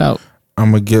 check that out.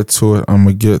 I'm going to get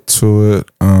to it.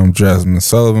 Jasmine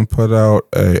Sullivan put out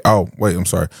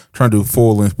trying to do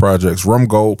full-length projects. Rum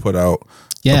Gold put out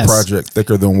a project,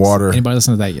 Thicker Than Water. Anybody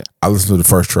listen to that yet? I listened to the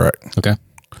first track. Okay.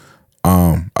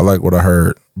 I like what I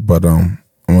heard, but I'm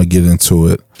going to get into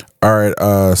it. All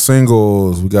right,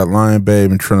 singles. We got Lion Babe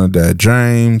and Trinidad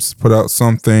James put out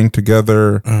something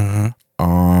together.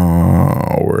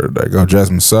 Where did I go?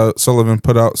 Jasmine Sullivan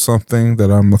put out something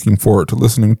that I'm looking forward to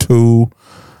listening to.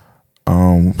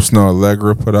 Snow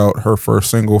Allegra put out her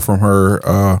first single from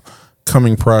her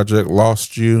coming project,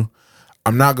 Lost You.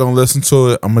 I'm not going to listen to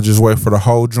it. I'm going to just wait for the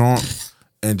whole joint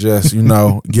and just,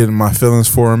 get in my feelings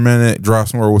for a minute, drop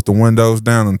somewhere with the windows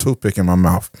down and toothpick in my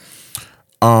mouth.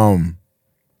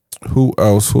 Who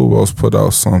else put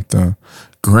out something?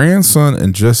 Grandson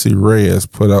and Jesse Reyes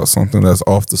put out something that's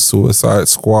off the Suicide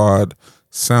Squad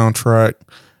soundtrack,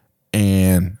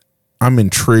 and I'm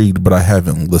intrigued, but I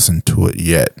haven't listened to it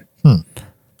yet.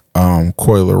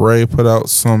 Coi Leray put out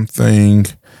something.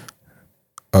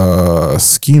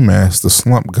 Ski Mask, the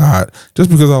Slump God,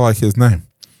 just because I like his name.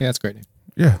 Yeah, that's great.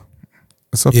 Yeah,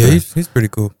 it's up there. He's pretty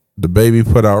cool. The Baby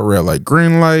put out Red Light,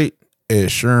 Green Light. Ed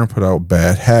Sheeran put out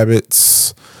Bad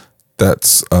Habits.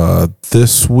 That's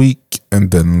this week.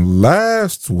 And then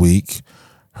last week,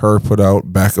 her put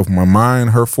out Back of My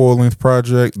Mind, her full-length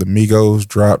project. The Migos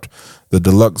dropped the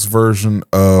deluxe version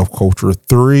of Culture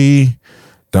 3.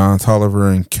 Don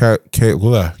Toliver and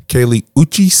Kaylee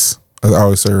Uchis. I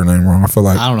always say her name wrong. I feel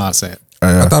like I don't know how to say it.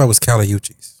 I thought it was Kali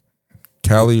Uchis.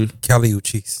 Cali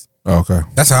Uchis. Okay.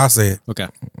 That's how I say it. Okay.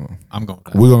 I'm going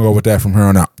with that. We're going to go with that from here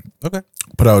on out. Okay.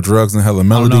 Put out Drugs and Hella I don't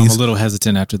know, Melodies. I'm a little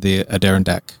hesitant after the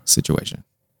Adirondack situation.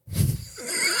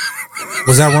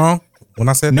 Was that wrong when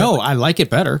I said No, I like it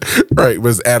better. Right, it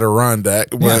was Adirondack.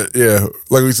 But yeah,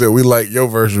 like we said, we like your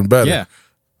version better. Yeah.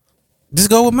 Just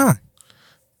go with mine.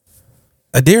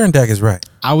 Adirondack is right.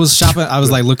 I was shopping. I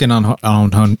was like looking on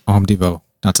Home Depot,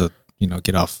 not to,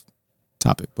 get off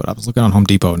topic, but I was looking on Home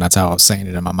Depot, and that's how I was saying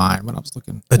it in my mind when I was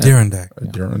looking. Adirondack.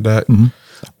 Adirondack.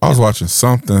 I was watching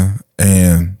something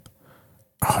and,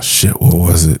 oh shit, what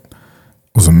was it?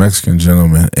 It was a Mexican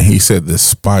gentleman, and he said this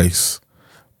spice,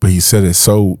 but he said it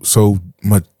so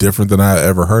much different than I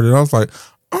ever heard it. I was like,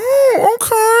 oh,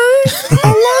 okay. I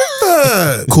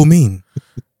like that. Cumin.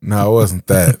 No, it wasn't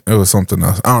that. It was something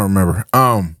else. I don't remember.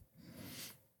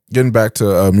 Getting back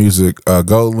to music,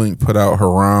 Gold Link put out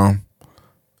Haram.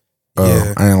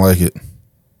 I didn't like it.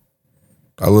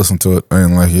 I listened to it. I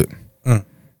didn't like it. It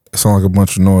sounded like a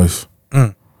bunch of noise.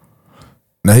 Now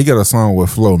he got a song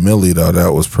with Flo Milli though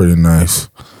that was pretty nice,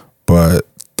 but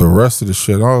the rest of the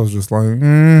shit I was just like,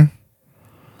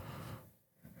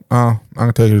 I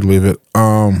can take it or leave it.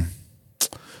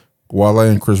 Wale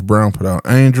and Chris Brown put out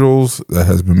Angels. That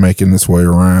has been making its way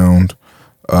around.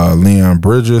 Leon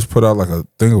Bridges put out I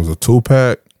think it was a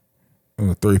 2-pack, a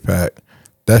 3-pack.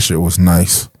 That shit was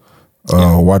nice.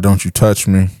 Why Don't You Touch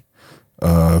Me?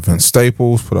 Vince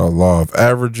Staples put out Law of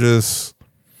Averages.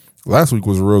 Last week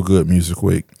was a real good music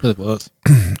week. It was.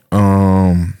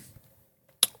 I'm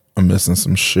missing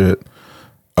some shit.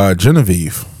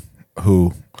 Genevieve,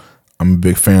 who I'm a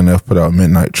big fan of, put out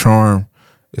Midnight Charm.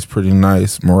 It's pretty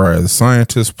nice. Mariah the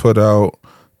Scientist put out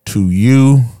To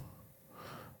You.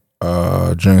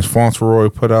 James Fauntleroy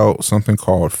put out something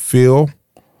called Feel.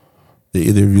 Did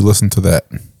either of you listen to that?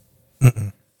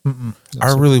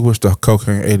 I really wish the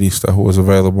Cocaine 80 stuff was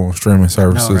available on streaming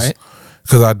services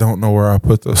because I don't know where I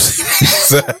put those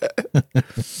CDs at.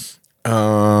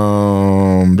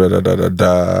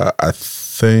 I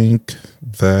think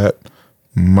that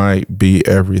might be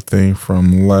everything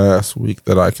from last week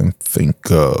that I can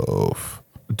think of.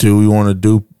 Do we want to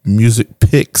do music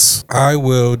picks? I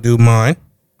will do mine.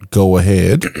 Go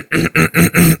ahead.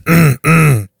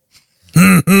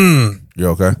 You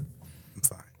okay? I'm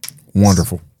fine.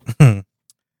 Wonderful.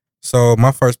 So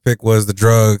my first pick was The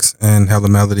Drugs and Hella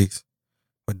Melodies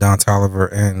with Don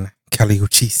Toliver and Kali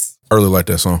Uchis. I really like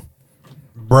that song.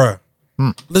 Bruh.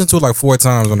 Listened to it like 4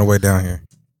 times on the way down here.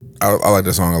 I like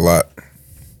that song a lot.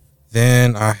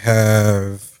 Then I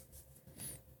have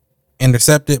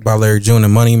Intercepted by Larry June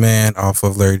and Money Man off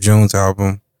of Larry June's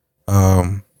album.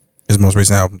 His most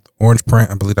recent album, Orange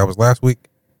Print. I believe that was last week.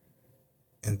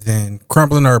 And then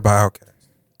Crumbling Earth by Outkast.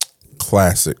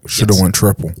 Classic. Should have went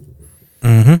triple.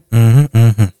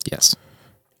 Yes.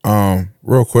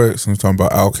 Real quick, since we're talking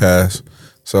about Outkast,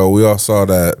 so we all saw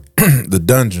that the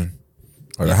dungeon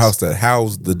or the house that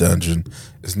housed the dungeon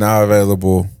is now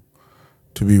available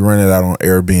to be rented out on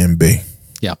Airbnb.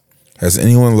 Yeah. Has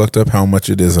anyone looked up how much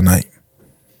it is a night?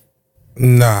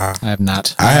 Nah. I have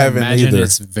not. I haven't either.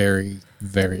 It's very,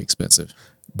 very expensive.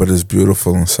 But it's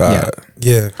beautiful inside.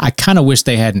 Yeah. I kind of wish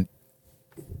they had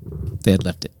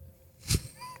left it.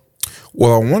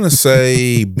 Well, I want to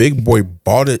say Big Boy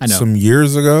bought it some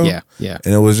years ago. Yeah.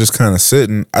 And it was just kind of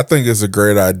sitting. I think it's a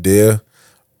great idea.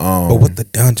 But what the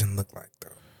dungeon look like, though?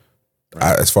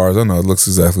 As far as I know, it looks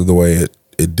exactly the way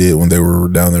it did when they were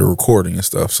down there recording and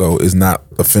stuff. So it's not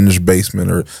a finished basement,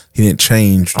 or he didn't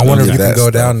change. I wonder if you can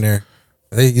go down there.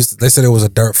 They said it was a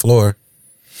dirt floor.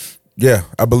 Yeah,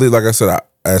 I believe, like I said,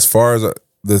 as far as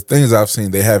the things I've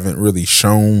seen, they haven't really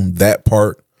shown that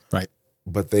part. Right.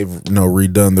 But they've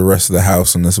redone the rest of the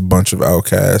house, and there's a bunch of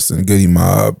Outkast and Goody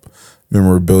Mob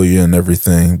memorabilia and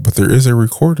everything. But there is a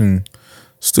recording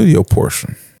studio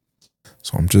portion.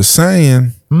 So I'm just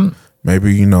saying,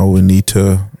 maybe, we need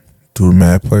to do a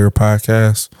Mad Player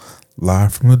podcast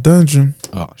live from the dungeon.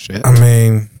 Oh, shit. I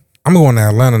mean, I'm going to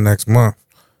Atlanta next month.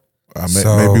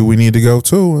 Maybe we need to go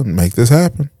too and make this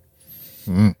happen.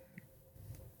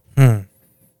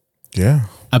 Yeah.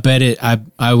 I bet it.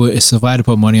 I would, so if I had to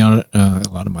put money on it, a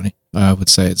lot of money, I would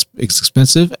say it's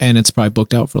expensive, and it's probably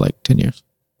booked out for like 10 years.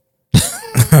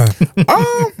 I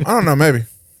don't know. Maybe.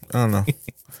 I don't know.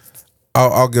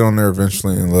 I'll get on there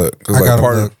eventually and look.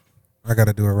 I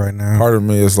gotta do it right now. Part of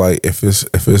me is like, if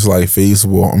it's like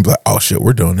feasible, I'm like, oh shit,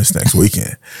 we're doing this next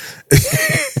weekend.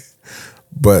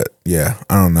 But yeah,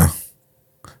 I don't know.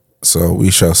 So we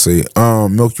shall see.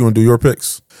 Milk, you want to do your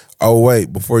picks? Oh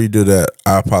wait, before you do that,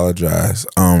 I apologize.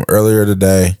 Earlier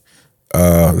today,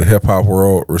 the hip hop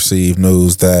world received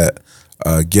news that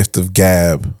Gift of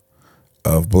Gab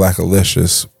of Black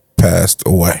Alicious passed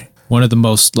away. One of the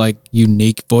most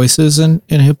unique voices in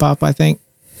hip hop, I think.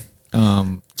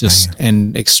 And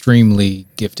extremely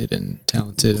gifted and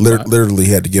talented. Literally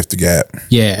had the gift of gab.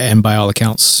 Yeah, and by all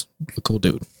accounts, a cool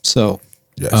dude. So,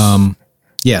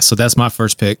 yes. So that's my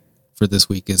first pick for this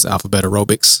week is Alphabet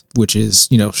Aerobics, which is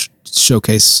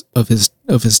showcase of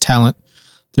his talent.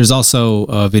 There's also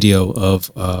a video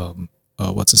of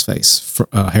what's his face,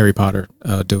 Harry Potter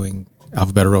doing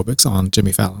Alphabet Aerobics on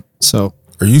Jimmy Fallon. So,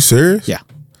 are you serious? Yeah.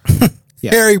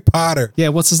 Harry Potter. Yeah,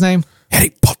 what's his name?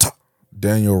 Harry Potter.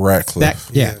 Daniel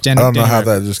Radcliffe. I don't know how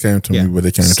that just came to me, but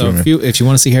it came to me. So if you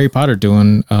want to see Harry Potter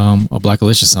doing a Black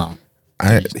Alicious song,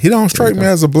 he don't strike me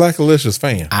as a Black Alicious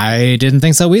fan. I didn't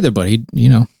think so either, but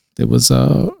it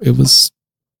was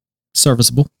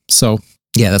serviceable. So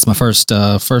yeah, that's my first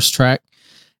track,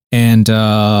 and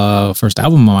first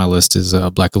album on my list is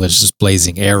Black Alicious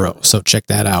Blazing Arrow. So check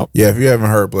that out. Yeah, if you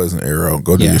haven't heard Blazing Arrow,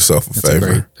 go do yourself a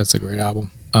favor. That's a great album.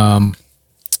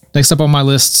 Next up on my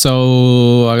list,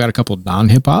 so I got a couple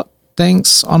non-hip hop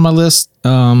things on my list.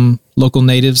 Local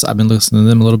Natives, I've been listening to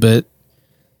them a little bit.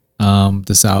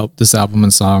 This album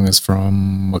and song is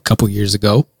from a couple years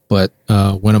ago, but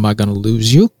When Am I Gonna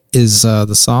Lose You is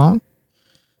the song,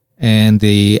 and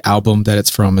the album that it's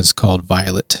from is called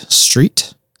Violet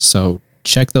Street. So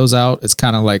check those out. It's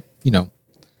kind of like a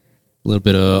little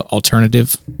bit of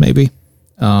alternative maybe.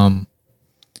 And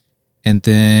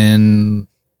then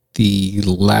the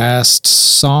last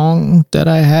song that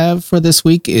I have for this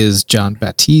week is John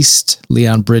Baptiste,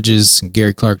 Leon Bridges, and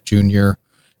Gary Clark Jr.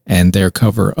 and their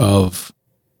cover of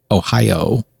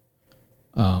Ohio,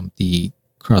 the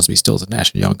Crosby, Stills, and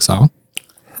Nash & Young song,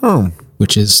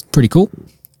 which is pretty cool.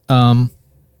 And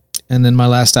then my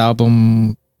last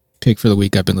album pick for the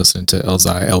week, I've been listening to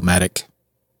Elmatic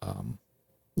a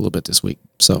little bit this week.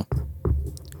 So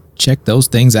check those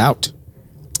things out.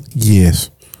 Yes.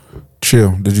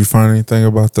 Chill. Did you find anything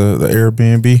about the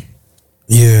Airbnb?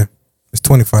 Yeah. It's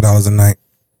 $25 a night.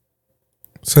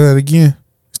 Say that again.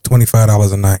 It's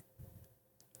 $25 a night.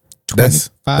 That's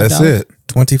it.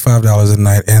 $25 a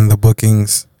night, and the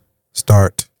bookings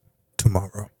start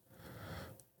tomorrow.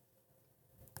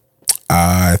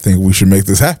 I think we should make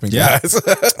this happen, guys.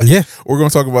 Yeah. We're going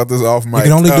to talk about this off mic. You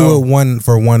can only do it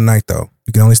for one night, though.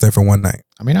 You can only stay for one night.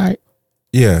 I mean,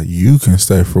 yeah, you can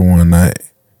stay for one night,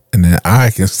 and then I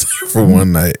can stay for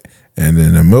one night, and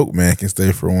then the milkman can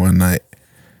stay for one night.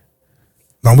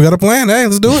 No, we got a plan. Hey,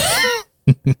 let's do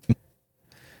it.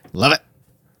 love it.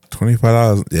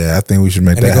 $25. Yeah, I think we should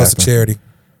make And that it goes happen. to charity.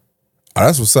 Oh,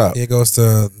 that's what's up. It goes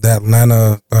to the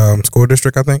Atlanta school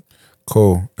district, I think.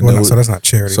 Cool. Well, no, so that's not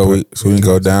charity. So we can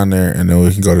go down there, and then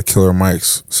we can go to Killer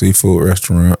Mike's seafood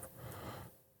restaurant.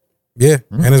 Yeah,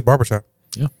 and his barbershop.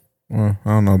 Yeah. Well, I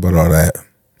don't know about all that.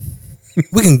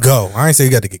 We can go. I ain't say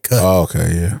you got to get cut. Oh,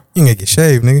 okay, yeah. You can get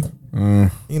shaved,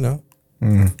 nigga. You know.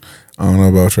 I don't know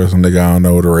about trusting nigga. I don't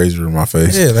know with a razor in my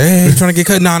face. Yeah, like, hey, you trying to get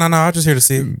cut? No, I'm just here to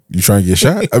see it. You trying to get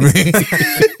shot? I mean,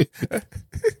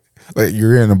 like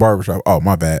you're in the barbershop. Oh,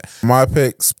 my bad. My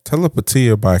picks: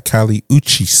 Telepatia by Kali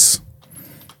Uchis.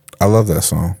 I love that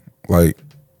song. Like,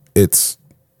 it's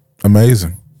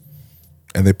amazing,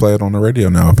 and they play it on the radio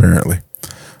now. Apparently,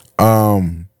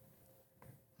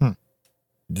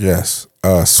 yes.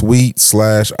 Sweet /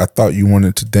 I Thought You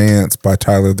Wanted to Dance by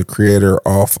Tyler the Creator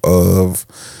off of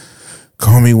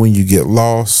Call Me When You Get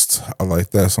Lost. I like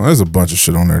that song. There's a bunch of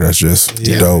shit on there that's just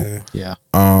dope. Yeah.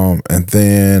 And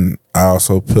then I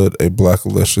also put a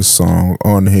Blackalicious song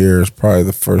on here. It's probably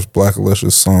the first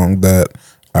Blackalicious song that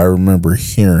I remember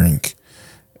hearing,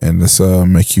 and it's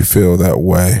Make You Feel That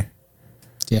Way.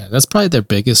 Yeah, that's probably their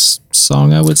biggest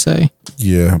song, I would say.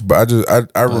 Yeah, but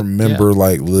I remember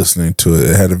like listening to it.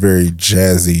 It had a very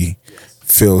jazzy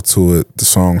feel to it, the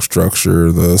song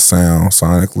structure, the sound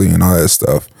sonically, and all that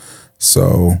stuff.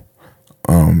 So,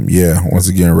 yeah, once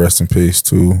again, rest in peace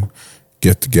to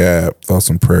Get the Gap. Thoughts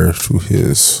and prayers to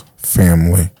his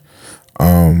family.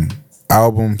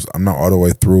 Albums, I'm not all the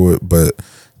way through it, but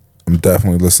I'm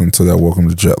definitely listening to that Welcome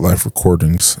to Jet Life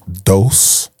Recordings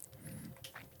Dose,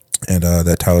 and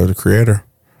that Tyler the Creator.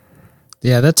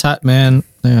 Yeah, that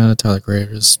Tyler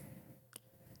Creator is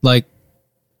like,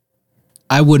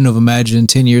 I wouldn't have imagined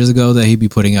 10 years ago that he'd be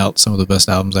putting out some of the best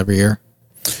albums every year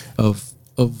of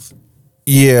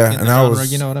yeah, and I genre,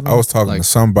 was, you know what I mean? I was talking Like, to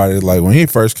somebody, like, when he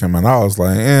first came out, I was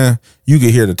like, you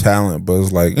could hear the talent, but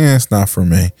it's like, it's not for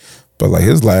me. But like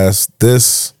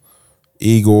this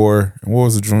Igor, and what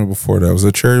was the joint before that? Was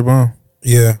it Cherry Bomb?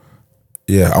 Yeah.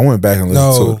 Yeah, I went back and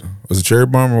listened to it. Was it Cherry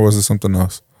Bomb or was it something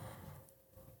else?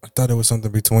 I thought it was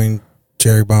something between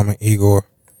Cherry Bomb and Igor,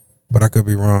 but I could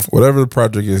be wrong. Whatever the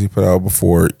project is he put out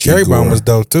before Cherry Igor. Bomb was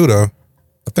dope too, though.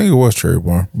 I think it was Cherry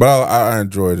Bomb, but I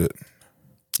enjoyed it.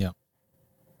 yeah.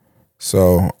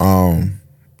 So,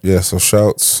 so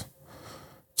shouts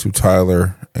to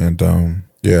Tyler, and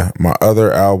my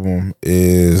other album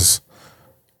is,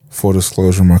 full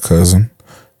disclosure, my cousin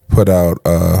put out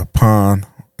Pon.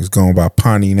 It's going by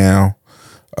Pawnee now.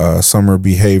 Summer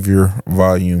Behavior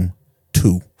Volume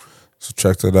 2. So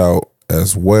check that out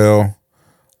as well.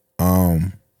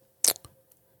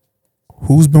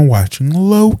 Who's been watching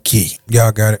Loki?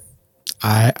 Y'all got it.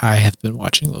 I have been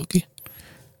watching Loki.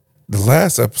 The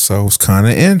last episode was kind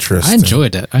of interesting. I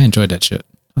enjoyed that shit.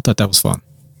 I thought that was fun.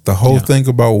 The whole thing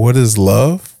about what is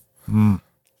love.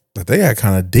 But they got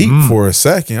kind of deep for a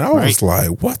second. I was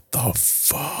like, what the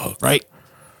fuck?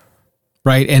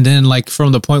 Right. And then like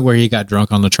from the point where he got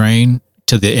drunk on the train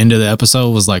to the end of the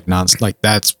episode was like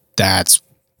that's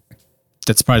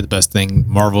probably the best thing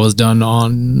Marvel has done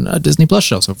on a Disney Plus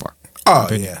show so far. Oh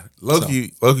yeah.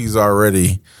 Loki's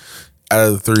already, out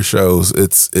of the 3 shows,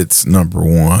 it's number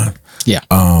 1. Yeah.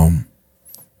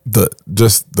 The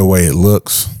way it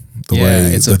looks,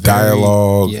 the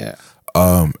dialogue,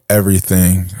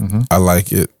 everything. I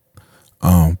like it.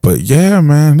 But yeah,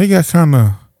 man, they got kind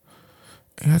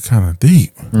of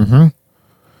deep. And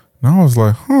I was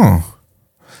like,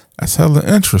 that's hella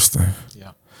interesting.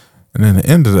 Yeah. And then the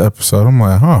end of the episode, I'm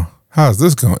like, how's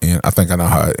this gonna end? I think I know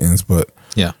how it ends, but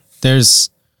yeah,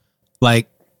 there's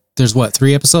what,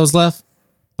 3 episodes left?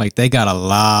 Like, they got a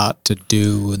lot to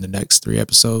do in the next 3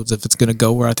 episodes if it's gonna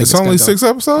go where I think it's only 6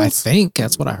 episodes. I think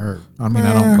that's what I heard. I mean,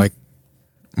 I don't like.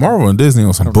 Marvel and Disney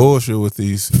on some bullshit with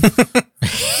these.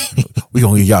 We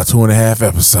gonna give y'all 2.5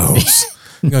 episodes.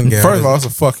 First of all, it's a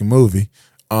fucking movie.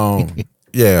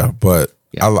 Yeah, but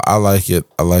I like it.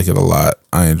 I like it a lot.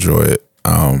 I enjoy it.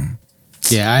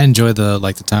 Yeah, I enjoy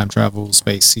the time travel,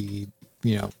 spacey,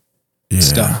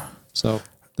 stuff. So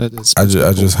that is. I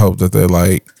just hope that they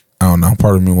I don't know.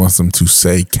 Part of me wants them to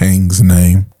say Kang's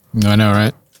name. I know,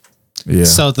 right? Yeah.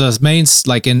 So the main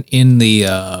in the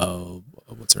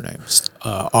what's her name?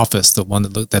 Office, the one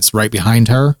that's right behind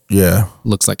her. Yeah.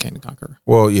 Looks like Kang the Conqueror.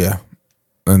 Well, yeah,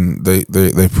 and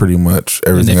they pretty much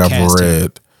everything I've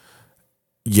read.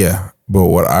 Yeah, but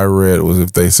what I read was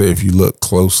if you look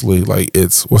closely,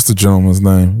 it's what's the gentleman's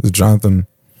name? Is it Jonathan?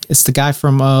 It's the guy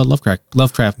from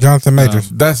Lovecraft. Jonathan Majors.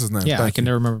 That's his name. Yeah, I can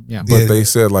never remember. Yeah, but they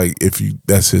said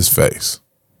that's his face.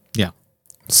 Yeah.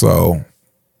 So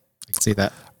I can see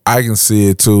that. I can see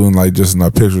it too, and just in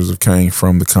the pictures of Kang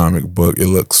from the comic book, it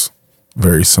looks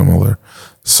very similar.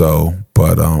 So,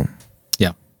 but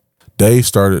yeah. Dave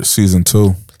started season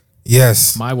 2.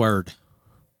 Yes, my word.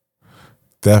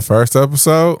 That first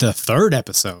episode, the third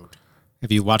episode.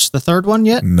 Have you watched the third one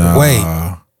yet? No.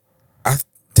 Wait.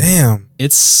 Damn.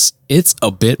 It's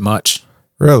a bit much.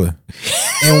 Really?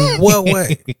 In what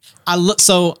way? I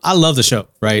love the show,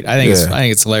 right? I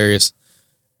think it's hilarious,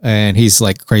 and he's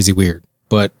crazy weird.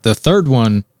 But the third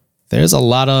one, there's a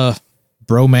lot of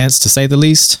bromance, to say the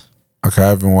least. Okay, I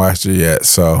haven't watched it yet,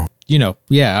 so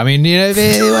yeah. I mean,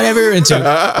 whatever you're into.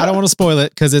 I don't want to spoil it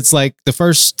because it's the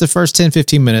first 10,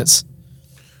 15 minutes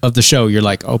of the show, you're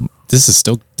like, oh, this is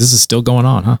still going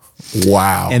on, huh?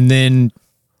 Wow. And then,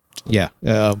 yeah,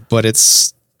 but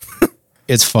it's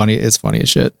funny. It's funny as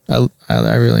shit. I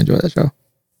really enjoy that show.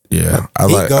 Yeah, I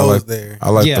like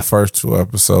the first 2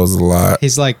 episodes a lot.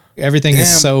 He's everything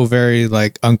is so very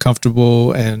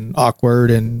uncomfortable and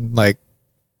awkward and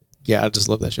yeah, I just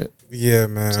love that shit. Yeah,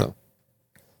 man. So.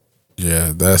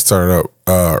 Yeah, that started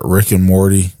up Rick and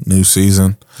Morty new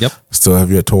season. Yep. Still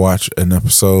have yet to watch a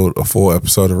full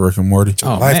episode of Rick and Morty.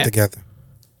 Oh, Life together.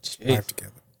 Life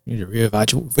together. You need to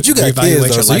reevaluate. But you got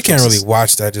kids though, so you can't really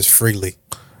watch that just freely.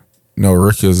 No,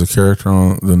 Rick is a character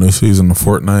on the new season of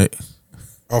Fortnite.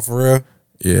 Oh, for real?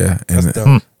 Yeah,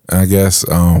 and I guess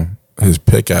his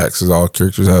pickaxe is all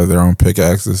characters have their own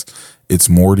pickaxes. It's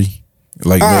Morty,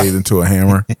 made into a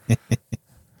hammer.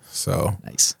 So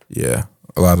nice. Yeah,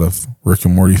 a lot of Rick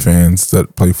and Morty fans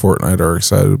that play Fortnite are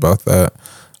excited about that.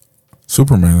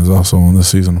 Superman is also on this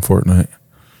season of Fortnite.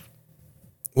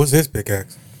 What's his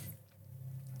pickaxe?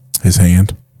 His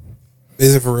hand.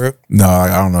 Is it for real? No,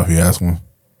 I don't know if he has one.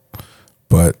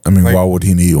 But I mean, why would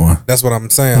he need one? That's what I'm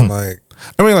saying.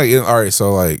 All right,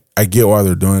 so I get why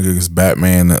they're doing it because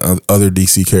Batman and other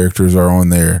DC characters are on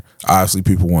there. Obviously,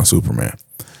 people want Superman.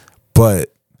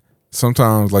 But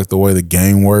sometimes, the way the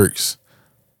game works,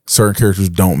 certain characters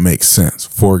don't make sense.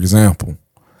 For example,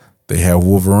 they have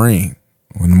Wolverine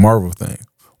in the Marvel thing.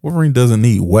 Wolverine doesn't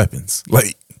need weapons.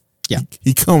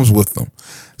 He comes with them.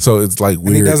 So it's weird.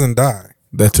 And he doesn't die.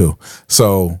 That too.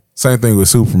 So same thing with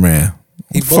Superman.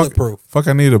 He's bulletproof. Fuck,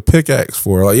 I need a pickaxe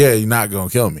for. Yeah, you're not gonna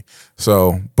kill me.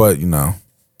 So, but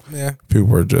yeah,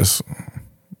 people are just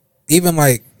even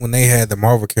when they had the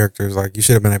Marvel characters, you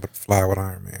should have been able to fly with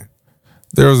Iron Man.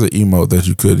 There was an emote that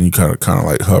you could, and you kind of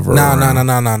hover. No.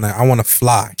 I want to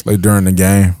fly. During the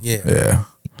game. Yeah.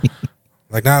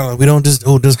 No, we don't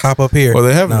just hop up here. Well,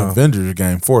 they have an Avengers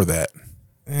game for that.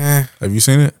 Yeah. Have you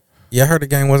seen it? Yeah, I heard the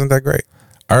game wasn't that great.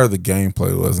 I heard the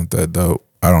gameplay wasn't that dope.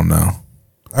 I don't know.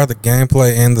 I heard the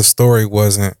gameplay and the story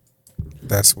wasn't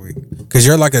that sweet. Because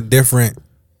you're a different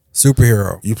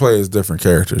superhero. You play as different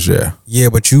characters, yeah. Yeah,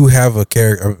 but you have a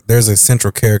character. There's a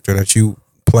central character that you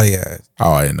play as.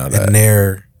 Oh, I didn't know that. And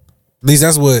at least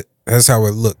that's how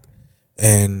it looked.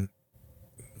 And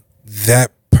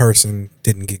that person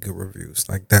didn't get good reviews.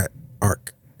 That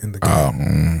arc in the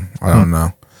game. I don't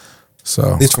know.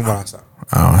 So at least from what I saw.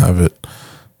 I don't have it.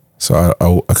 So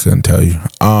I couldn't tell you.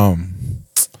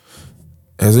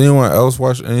 Has anyone else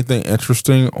watched anything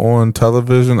interesting on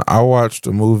television? I watched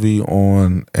a movie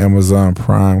on Amazon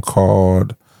Prime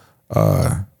called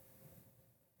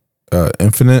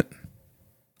Infinite.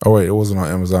 Oh wait, it wasn't on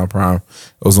Amazon Prime.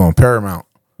 It was on Paramount.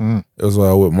 It was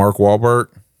with Mark Wahlberg.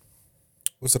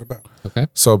 What's it about? Okay.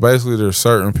 So basically, there's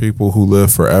certain people who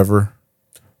live forever.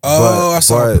 I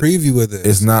saw a preview of this.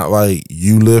 It's not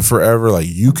you live forever.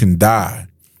 You can die,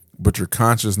 but your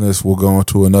consciousness will go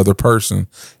into another person,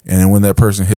 and then when that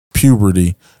person hits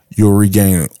puberty, you'll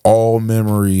regain all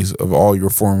memories of all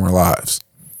your former lives.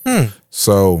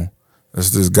 So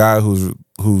there's this guy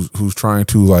who's trying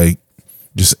to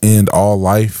just end all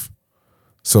life,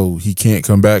 so he can't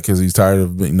come back because he's tired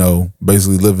of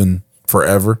basically living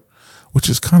forever, which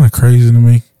is kind of crazy to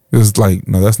me. It's like,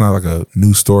 no, that's not like a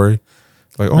new story.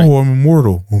 Like, oh, I'm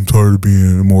immortal. I'm tired of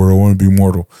being immortal. I want to be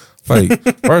mortal. Like,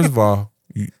 first of all,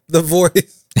 the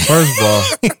voice. First of all,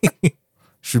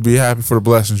 should be happy for the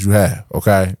blessings you have.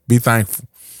 Okay, be thankful.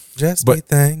 Just be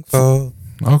thankful.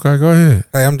 Okay, go ahead.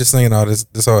 Hey, I'm just singing all this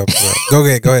whole episode. Go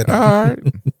ahead. All right,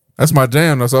 that's my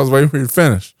jam. Though, so I was waiting for you to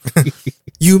finish.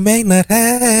 You may not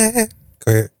have.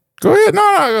 Go ahead. Go ahead.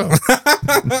 No.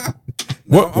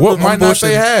 What might not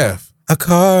they have? A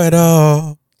car at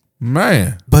all.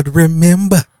 Man. But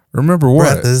remember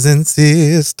what? Brothers and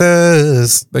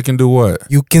sisters. They can do what?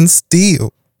 You can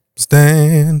still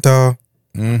stand tall.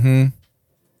 Mm-hmm.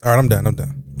 All right, I'm done. Okay.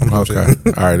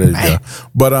 All right, there you go.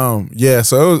 But yeah,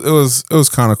 so it was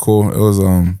kind of cool. It was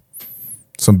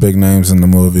some big names in the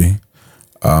movie.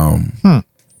 It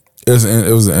was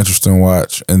an interesting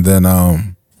watch. And then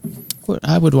I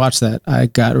would watch that. I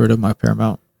got rid of my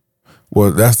Paramount.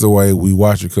 Well, that's the way we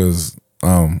watch it because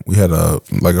we had a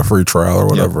free trial or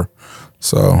whatever. Yep.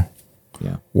 So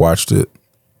yeah, watched it.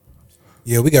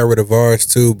 Yeah, we got rid of ours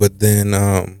too, but then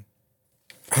I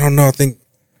don't know. I think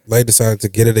Lay decided to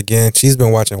get it again. She's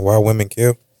been watching Wild Women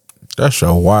Kill. That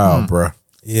show wild, bruh.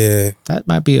 Yeah, that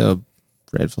might be a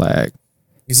red flag.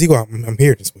 You see why I'm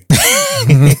here this week.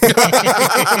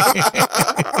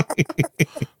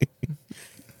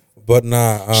 But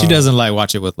nah, she doesn't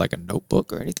watch it with a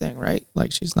notebook or anything, right?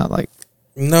 Like she's not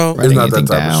no, it's not that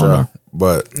type of show.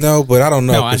 But I don't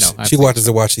know. No, I know. She watches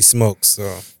it while she smokes,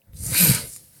 so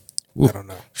I don't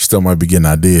know. She still might be getting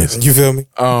ideas. You feel me?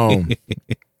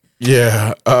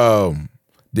 Yeah.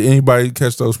 Did anybody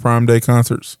catch those Prime Day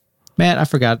concerts? Man, I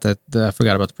forgot about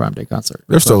the Prime Day concert.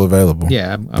 They're still available.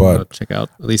 Yeah, I'm gonna check out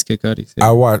at least Kid Cudi's. Yeah.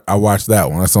 I watched that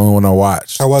one. That's the only one I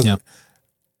watched. How was it?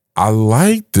 I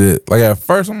liked it. Like at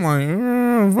first, I'm like,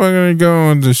 I'm fucking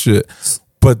going this shit,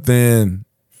 but then,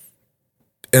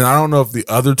 and I don't know if the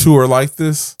other two are like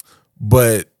this,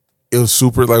 but it was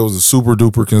super. Like it was a super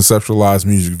duper conceptualized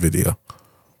music video.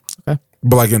 Okay.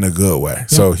 But in a good way. Yeah.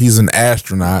 So he's an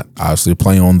astronaut, obviously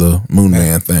playing on the Moon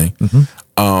Man thing.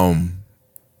 Mm-hmm.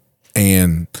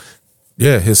 And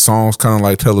yeah, his songs kind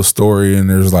of tell a story, and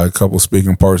there's a couple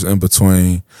speaking parts in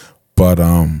between. But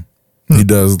he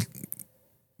does,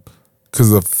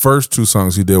 because the first two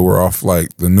songs he did were off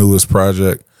the newest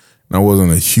project, and I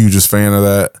wasn't the hugest fan of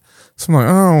that. So I'm like,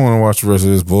 I don't want to watch the rest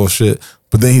of this bullshit.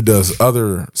 But then he does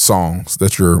other songs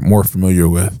that you're more familiar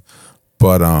with.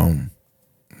 But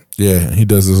yeah, he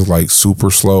does this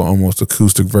super slow, almost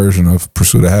acoustic version of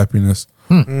Pursuit of Happiness.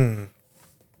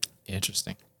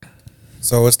 Interesting.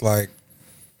 So it's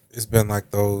it's been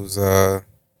those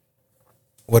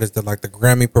what is the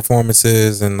Grammy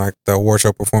performances and the award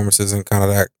show performances and kind of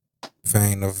that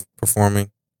vein of performing.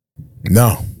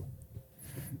 No,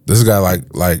 this guy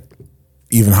like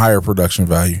even higher production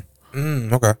value.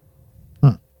 Okay.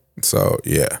 So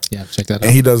yeah, check that out.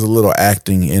 And he does a little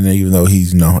acting in it, even though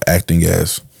he's acting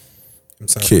as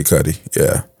Kid Cudi.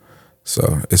 Yeah,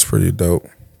 so it's pretty dope.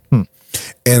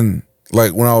 And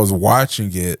when I was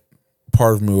watching it,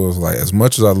 part of me was as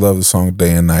much as I love the song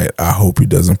Day and Night, I hope he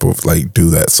doesn't do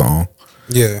that song.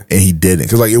 Yeah, and he didn't,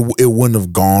 because it wouldn't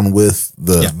have gone with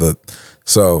the.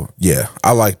 So yeah,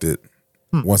 I liked it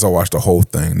once I watched the whole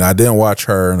thing. Now I didn't watch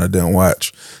her, and I didn't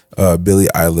watch Billie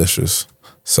Eilish's.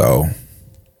 So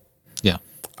yeah,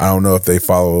 I don't know if they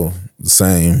follow the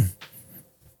same.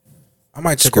 I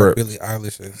might check out Billie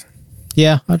Eilish's.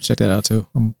 Yeah, I'll check that out too.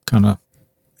 I'm kind of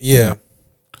yeah.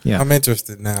 I'm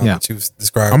interested now that you've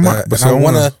described that, and I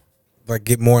want to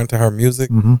get more into her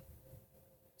music. Mm-hmm.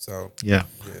 So yeah,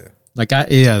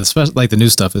 especially the new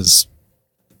stuff is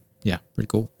pretty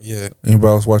cool. Yeah. Anybody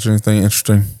else watch anything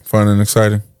interesting, fun, and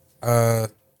exciting? They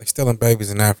stealing babies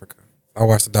in Africa. I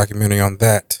watched a documentary on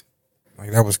that.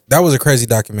 That was a crazy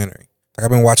documentary.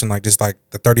 I've been watching just the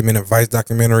 30-minute Vice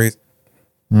documentaries.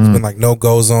 It's been No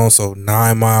Go Zone, so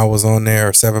 9 Mile was on there,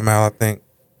 or 7 Mile, I think.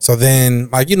 So then,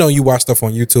 you watch stuff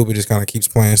on YouTube, it just kind of keeps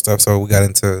playing stuff. So we got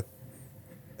into,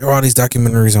 there were all these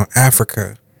documentaries on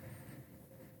Africa.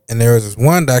 And there was this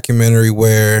one documentary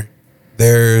where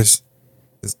there's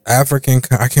this African,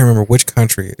 I can't remember which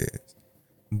country it is,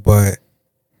 but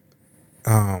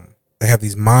they have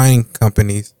these mining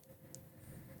companies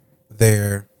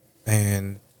there,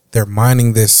 and they're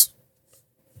mining this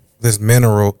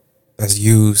mineral that's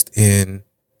used in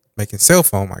making cell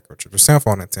phone microchips or cell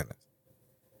phone antennas.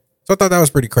 So I thought that was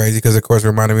pretty crazy because, of course, it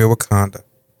reminded me of Wakanda.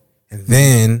 And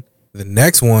then the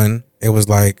next one, it was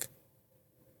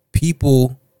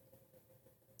people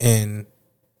in,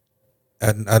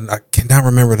 I cannot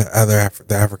remember the other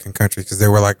the African countries because they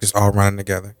were just all running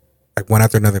together. One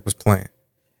after another was playing.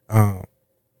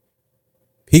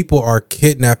 people are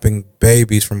kidnapping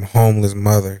babies from homeless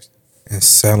mothers and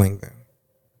selling them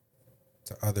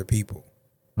to other people.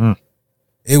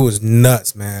 It was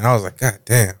nuts, man. I was like, God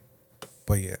damn.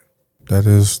 But yeah. That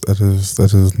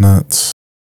is nuts.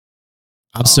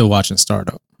 I'm still watching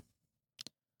Startup.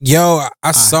 Yo,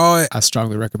 I saw it. I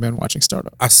strongly recommend watching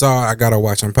Startup. I saw it. I gotta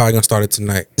watch it. I'm probably gonna start it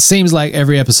tonight. It seems like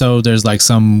every episode there's like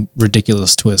some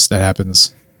ridiculous twist that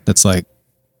happens that's like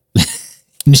it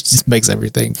just makes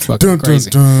everything fucking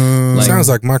crazy. Like, sounds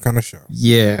like my kind of show.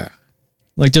 Yeah.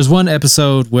 Like there's one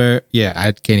episode where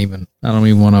I don't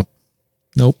even want to.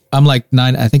 Nope. I'm like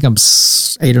 9. I think I'm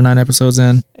 8 or 9 episodes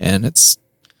in, and it's.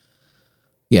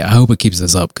 Yeah, I hope it keeps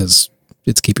this up because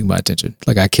it's keeping my attention.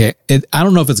 Like I can't. I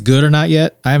don't know if it's good or not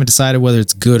yet. I haven't decided whether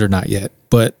it's good or not yet.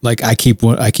 But like I keep.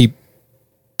 You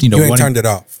ain't turned it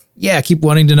off. Yeah, I keep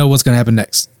wanting to know what's gonna happen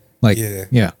next. Like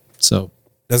yeah. So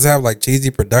does it have like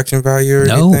cheesy production value or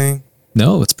anything?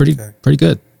 No, it's pretty good.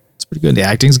 It's pretty good. The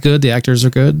acting's good. The actors are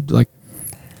good. Like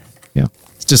yeah,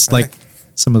 it's just like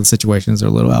some of the situations are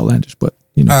a little outlandish, but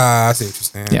you know. I see what you're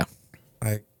saying. Yeah,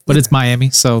 but it's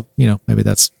Miami, so maybe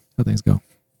that's how things go.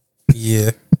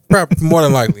 Yeah, probably more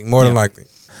than likely. More than likely.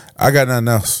 I got nothing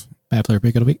else. Bad player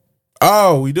pick of the week.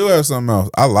 Oh, we do have something else.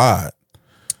 I lied.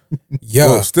 Yo,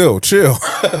 well, still chill.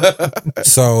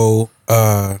 So,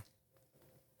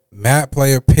 Mad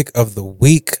Player pick of the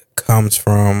week comes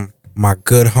from my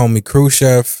good homie Crew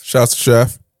Chef. Shouts to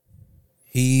Chef.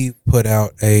 He put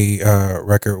out a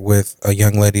record with a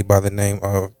young lady by the name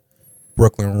of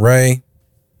Brooklyn Ray.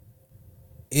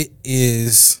 It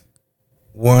is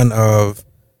one of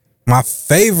my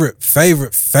favorite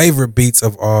beats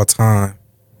of all time.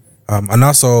 And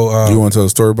also, do you want to tell the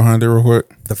story behind it real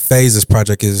quick? The Phases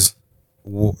project is,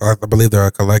 I believe they're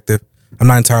a collective. I'm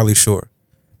not entirely sure.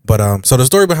 But so the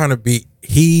story behind the beat,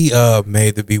 he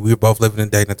made the beat. We were both living in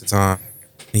Dayton at the time.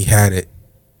 He had it.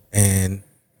 And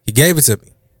he gave it to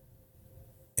me.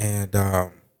 And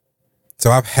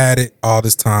so I've had it all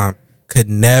this time. Could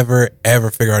never,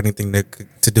 ever figure out anything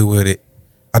to do with it.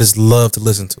 I just love to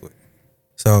listen to it.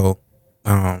 So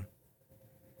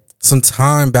some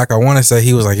time back, I want to say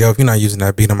he was like, yo, if you're not using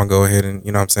that beat, I'm going to go ahead and,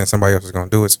 what I'm saying, somebody else is going to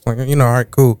do it. So I'm like, all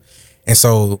right, cool. And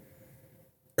so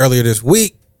earlier this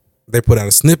week, they put out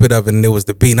a snippet of it and it was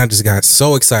the beat. And I just got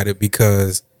so excited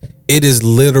because it is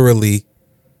literally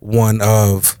one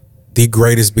of the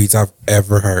greatest beats I've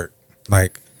ever heard.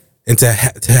 Like, and to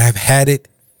have had it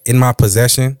in my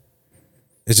possession,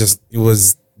 it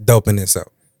was dope in itself.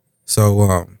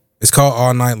 So it's called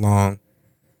All Night Long.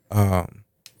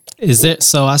 Is it?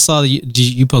 So I saw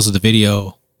you posted the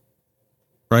video,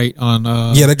 right? On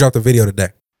yeah, they dropped the video today.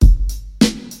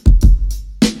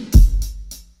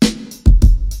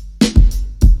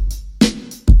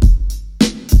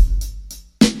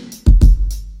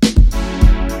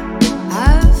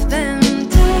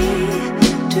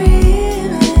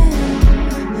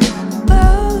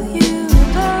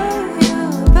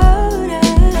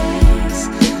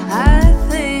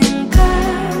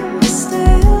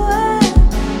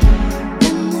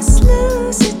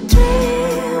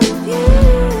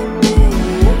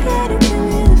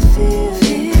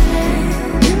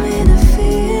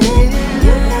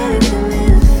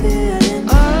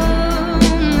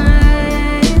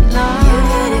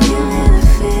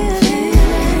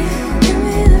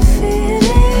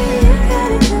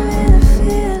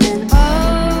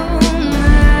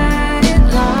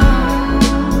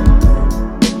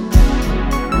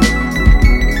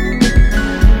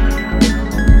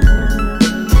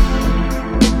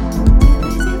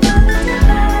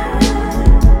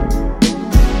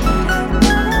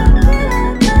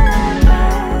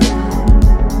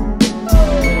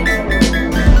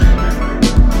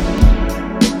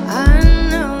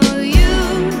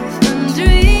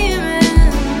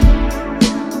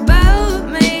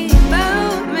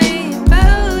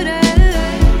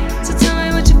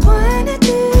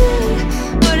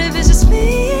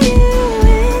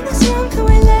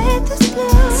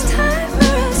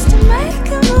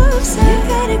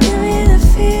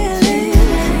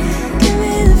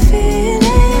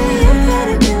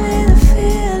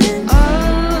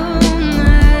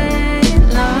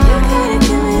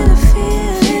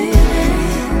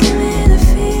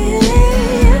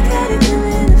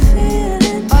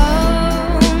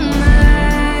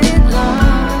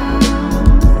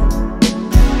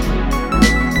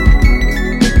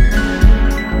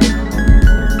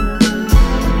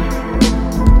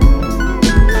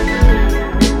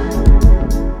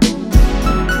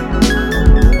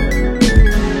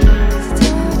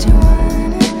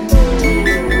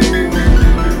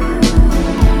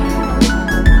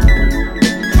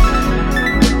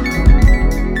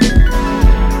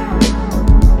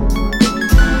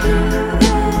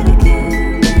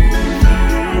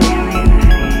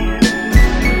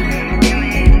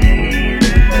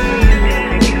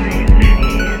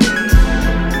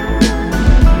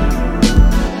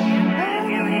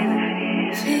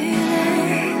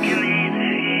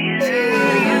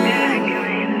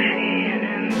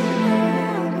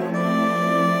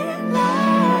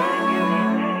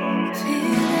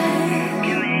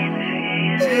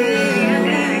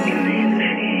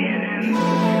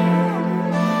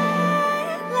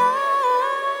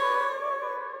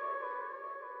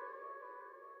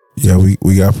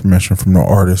 we got permission from the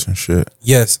artists and shit.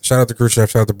 Yes. Shout out to Crew Chef.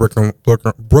 Shout out to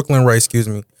Brooklyn Ray. Excuse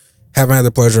me. Haven't had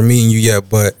the pleasure of meeting you yet,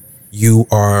 but you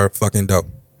are fucking dope.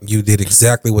 You did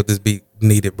exactly what this beat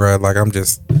needed, bro. Like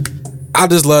I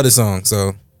just love this song.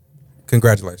 So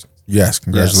congratulations. Yes,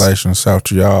 congratulations. Out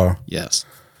to y'all. Yes.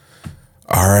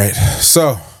 All right.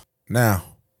 So now,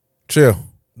 chill.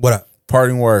 What up?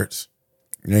 Parting words.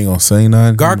 You ain't gonna say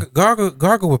nothing.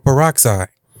 Gargle with peroxide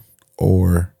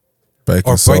or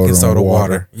baking soda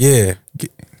water. Yeah.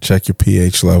 Check your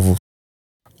pH levels.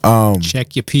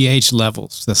 Check your pH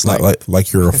levels. That's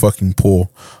like you're a fucking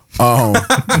pool. Boop.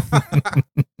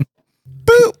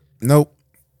 Nope.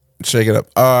 Shake it up.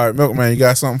 All right, Milkman, you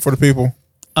got something for the people?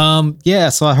 Yeah.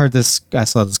 So I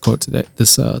saw this quote today,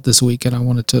 this week, and I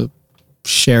wanted to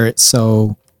share it.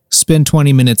 So spend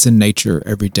 20 minutes in nature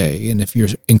every day, and if you're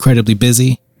incredibly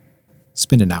busy,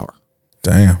 spend an hour.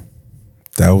 Damn,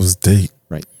 that was deep.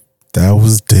 Right. That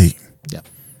was deep. Yeah.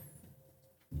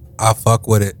 I fuck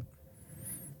with it.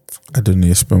 I do need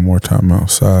to spend more time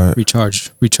outside.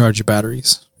 Recharge your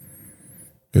batteries.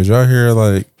 Did y'all hear,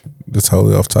 like, this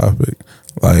totally off topic,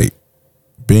 like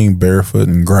being barefoot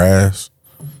in grass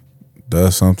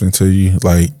does something to you?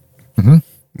 Like,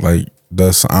 like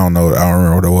does, I don't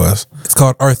remember what it was. It's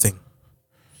called earthing.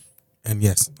 And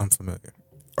yes, I'm familiar.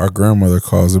 Our grandmother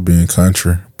calls it being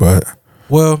country, but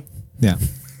well, yeah,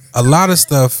 a lot of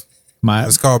stuff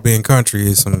that's called being country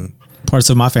is some parts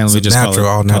of my family just natural,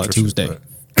 call all it natural Tuesday.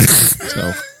 Shit,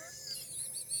 So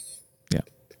yeah,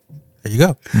 there you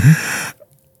go.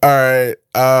 All right.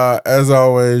 As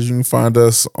always, you can find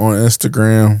us on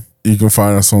Instagram. You can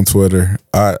find us on Twitter.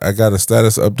 I got a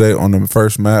status update on the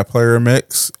first Mad Player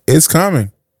mix. It's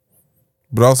coming,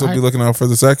 but also be looking out for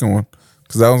the second one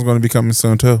because that one's going to be coming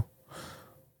soon too,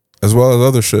 as well as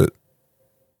other shit.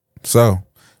 So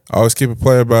always keep it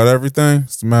player about everything.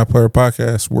 It's the Mad Player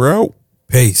Podcast. We're out.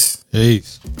 Peace.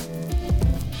 peace.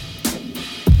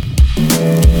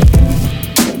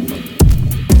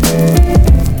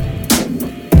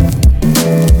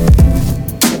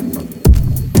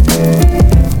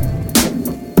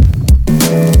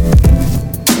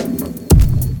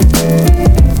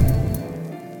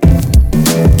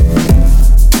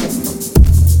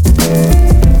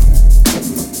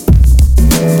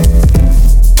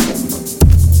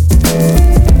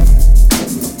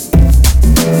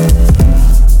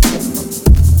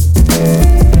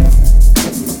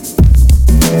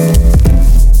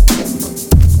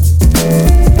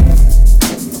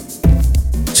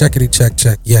 Checkity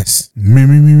check. Yes.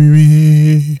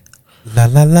 Me. La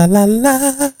la la la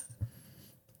la.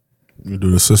 You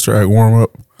do the Sister Act warm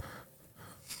up.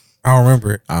 I don't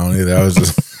remember it. I don't either. That was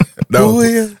just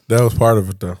that was part of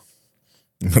it though.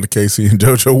 The Casey and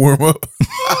JoJo warm up.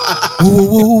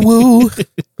 Woo.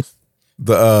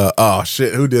 The oh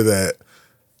shit, who did that?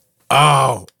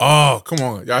 Oh, come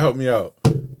on, y'all help me out.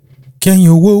 Can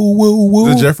you woo?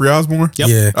 Is it Jeffrey Osborne? Yep.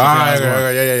 Yeah.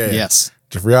 Yeah. Yes.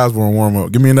 Jeffrey Osborne warm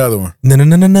up. Give me another one. No.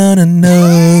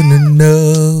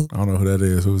 I don't know who that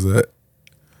is. Who's that?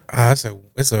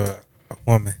 It's a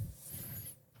woman.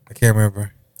 I can't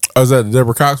remember. Oh, is that the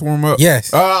Deborah Cox warm up?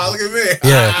 Yes. Oh, look at me.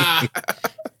 Yeah.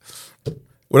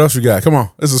 What else you got? Come on,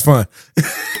 this is fun.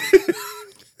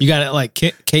 You got it like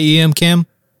K-E-M Kim?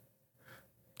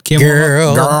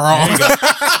 Girl.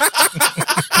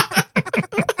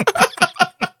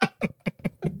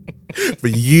 For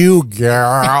you,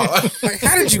 girl. Like,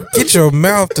 how did you get your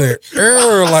mouth to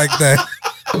like that?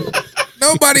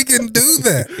 Nobody can do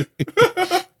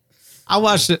that. I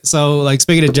watched it. So, like,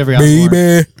 speaking of Jeffrey Osborne,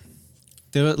 Baby.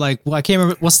 there was, like, I can't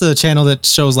remember what's the channel that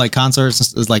shows like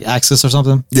concerts. It's like Axis or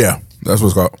something. Yeah, that's what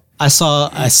it's called.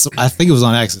 I think it was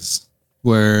on Axis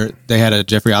where they had a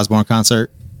Jeffrey Osborne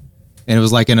concert, and it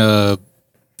was like in a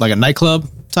nightclub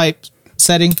type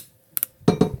setting,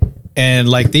 and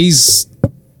like these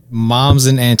moms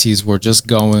and aunties were just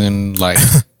going like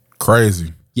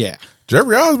Crazy. yeah.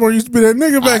 Jeffrey Osborne used to be that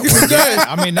nigga back in the day.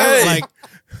 I mean, they were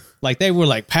like they were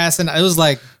like passing. It was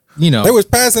like, you know, They was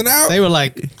passing out. they were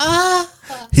like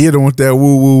He hit him with that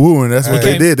woo woo woo, and that's what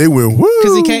they did. They went woo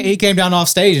because he came down off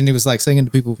stage and he was like singing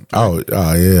to people. Oh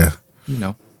yeah. You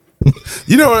know,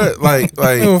 You know what? Like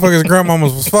Motherfuckers'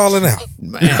 grandmamas was falling out.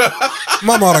 man.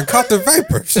 Mama done caught the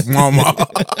vapors. mama.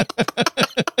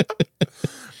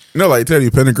 You know, like Teddy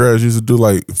Pendergrass used to do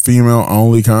like female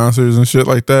only concerts and shit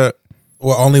like that.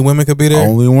 Well, only women could be there.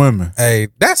 Only women. Hey,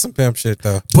 that's some pimp shit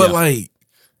though. But like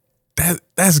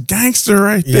that's gangster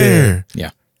right there.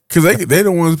 Yeah. Cause they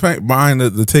the ones buying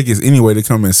the tickets anyway to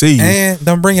come and see you. And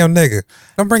don't bring your nigga.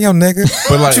 But But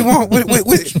what like- you want?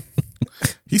 What?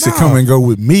 He said, "Come and go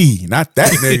with me, not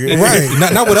that nigga."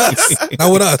 Right? Not with us.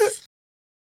 Not with us.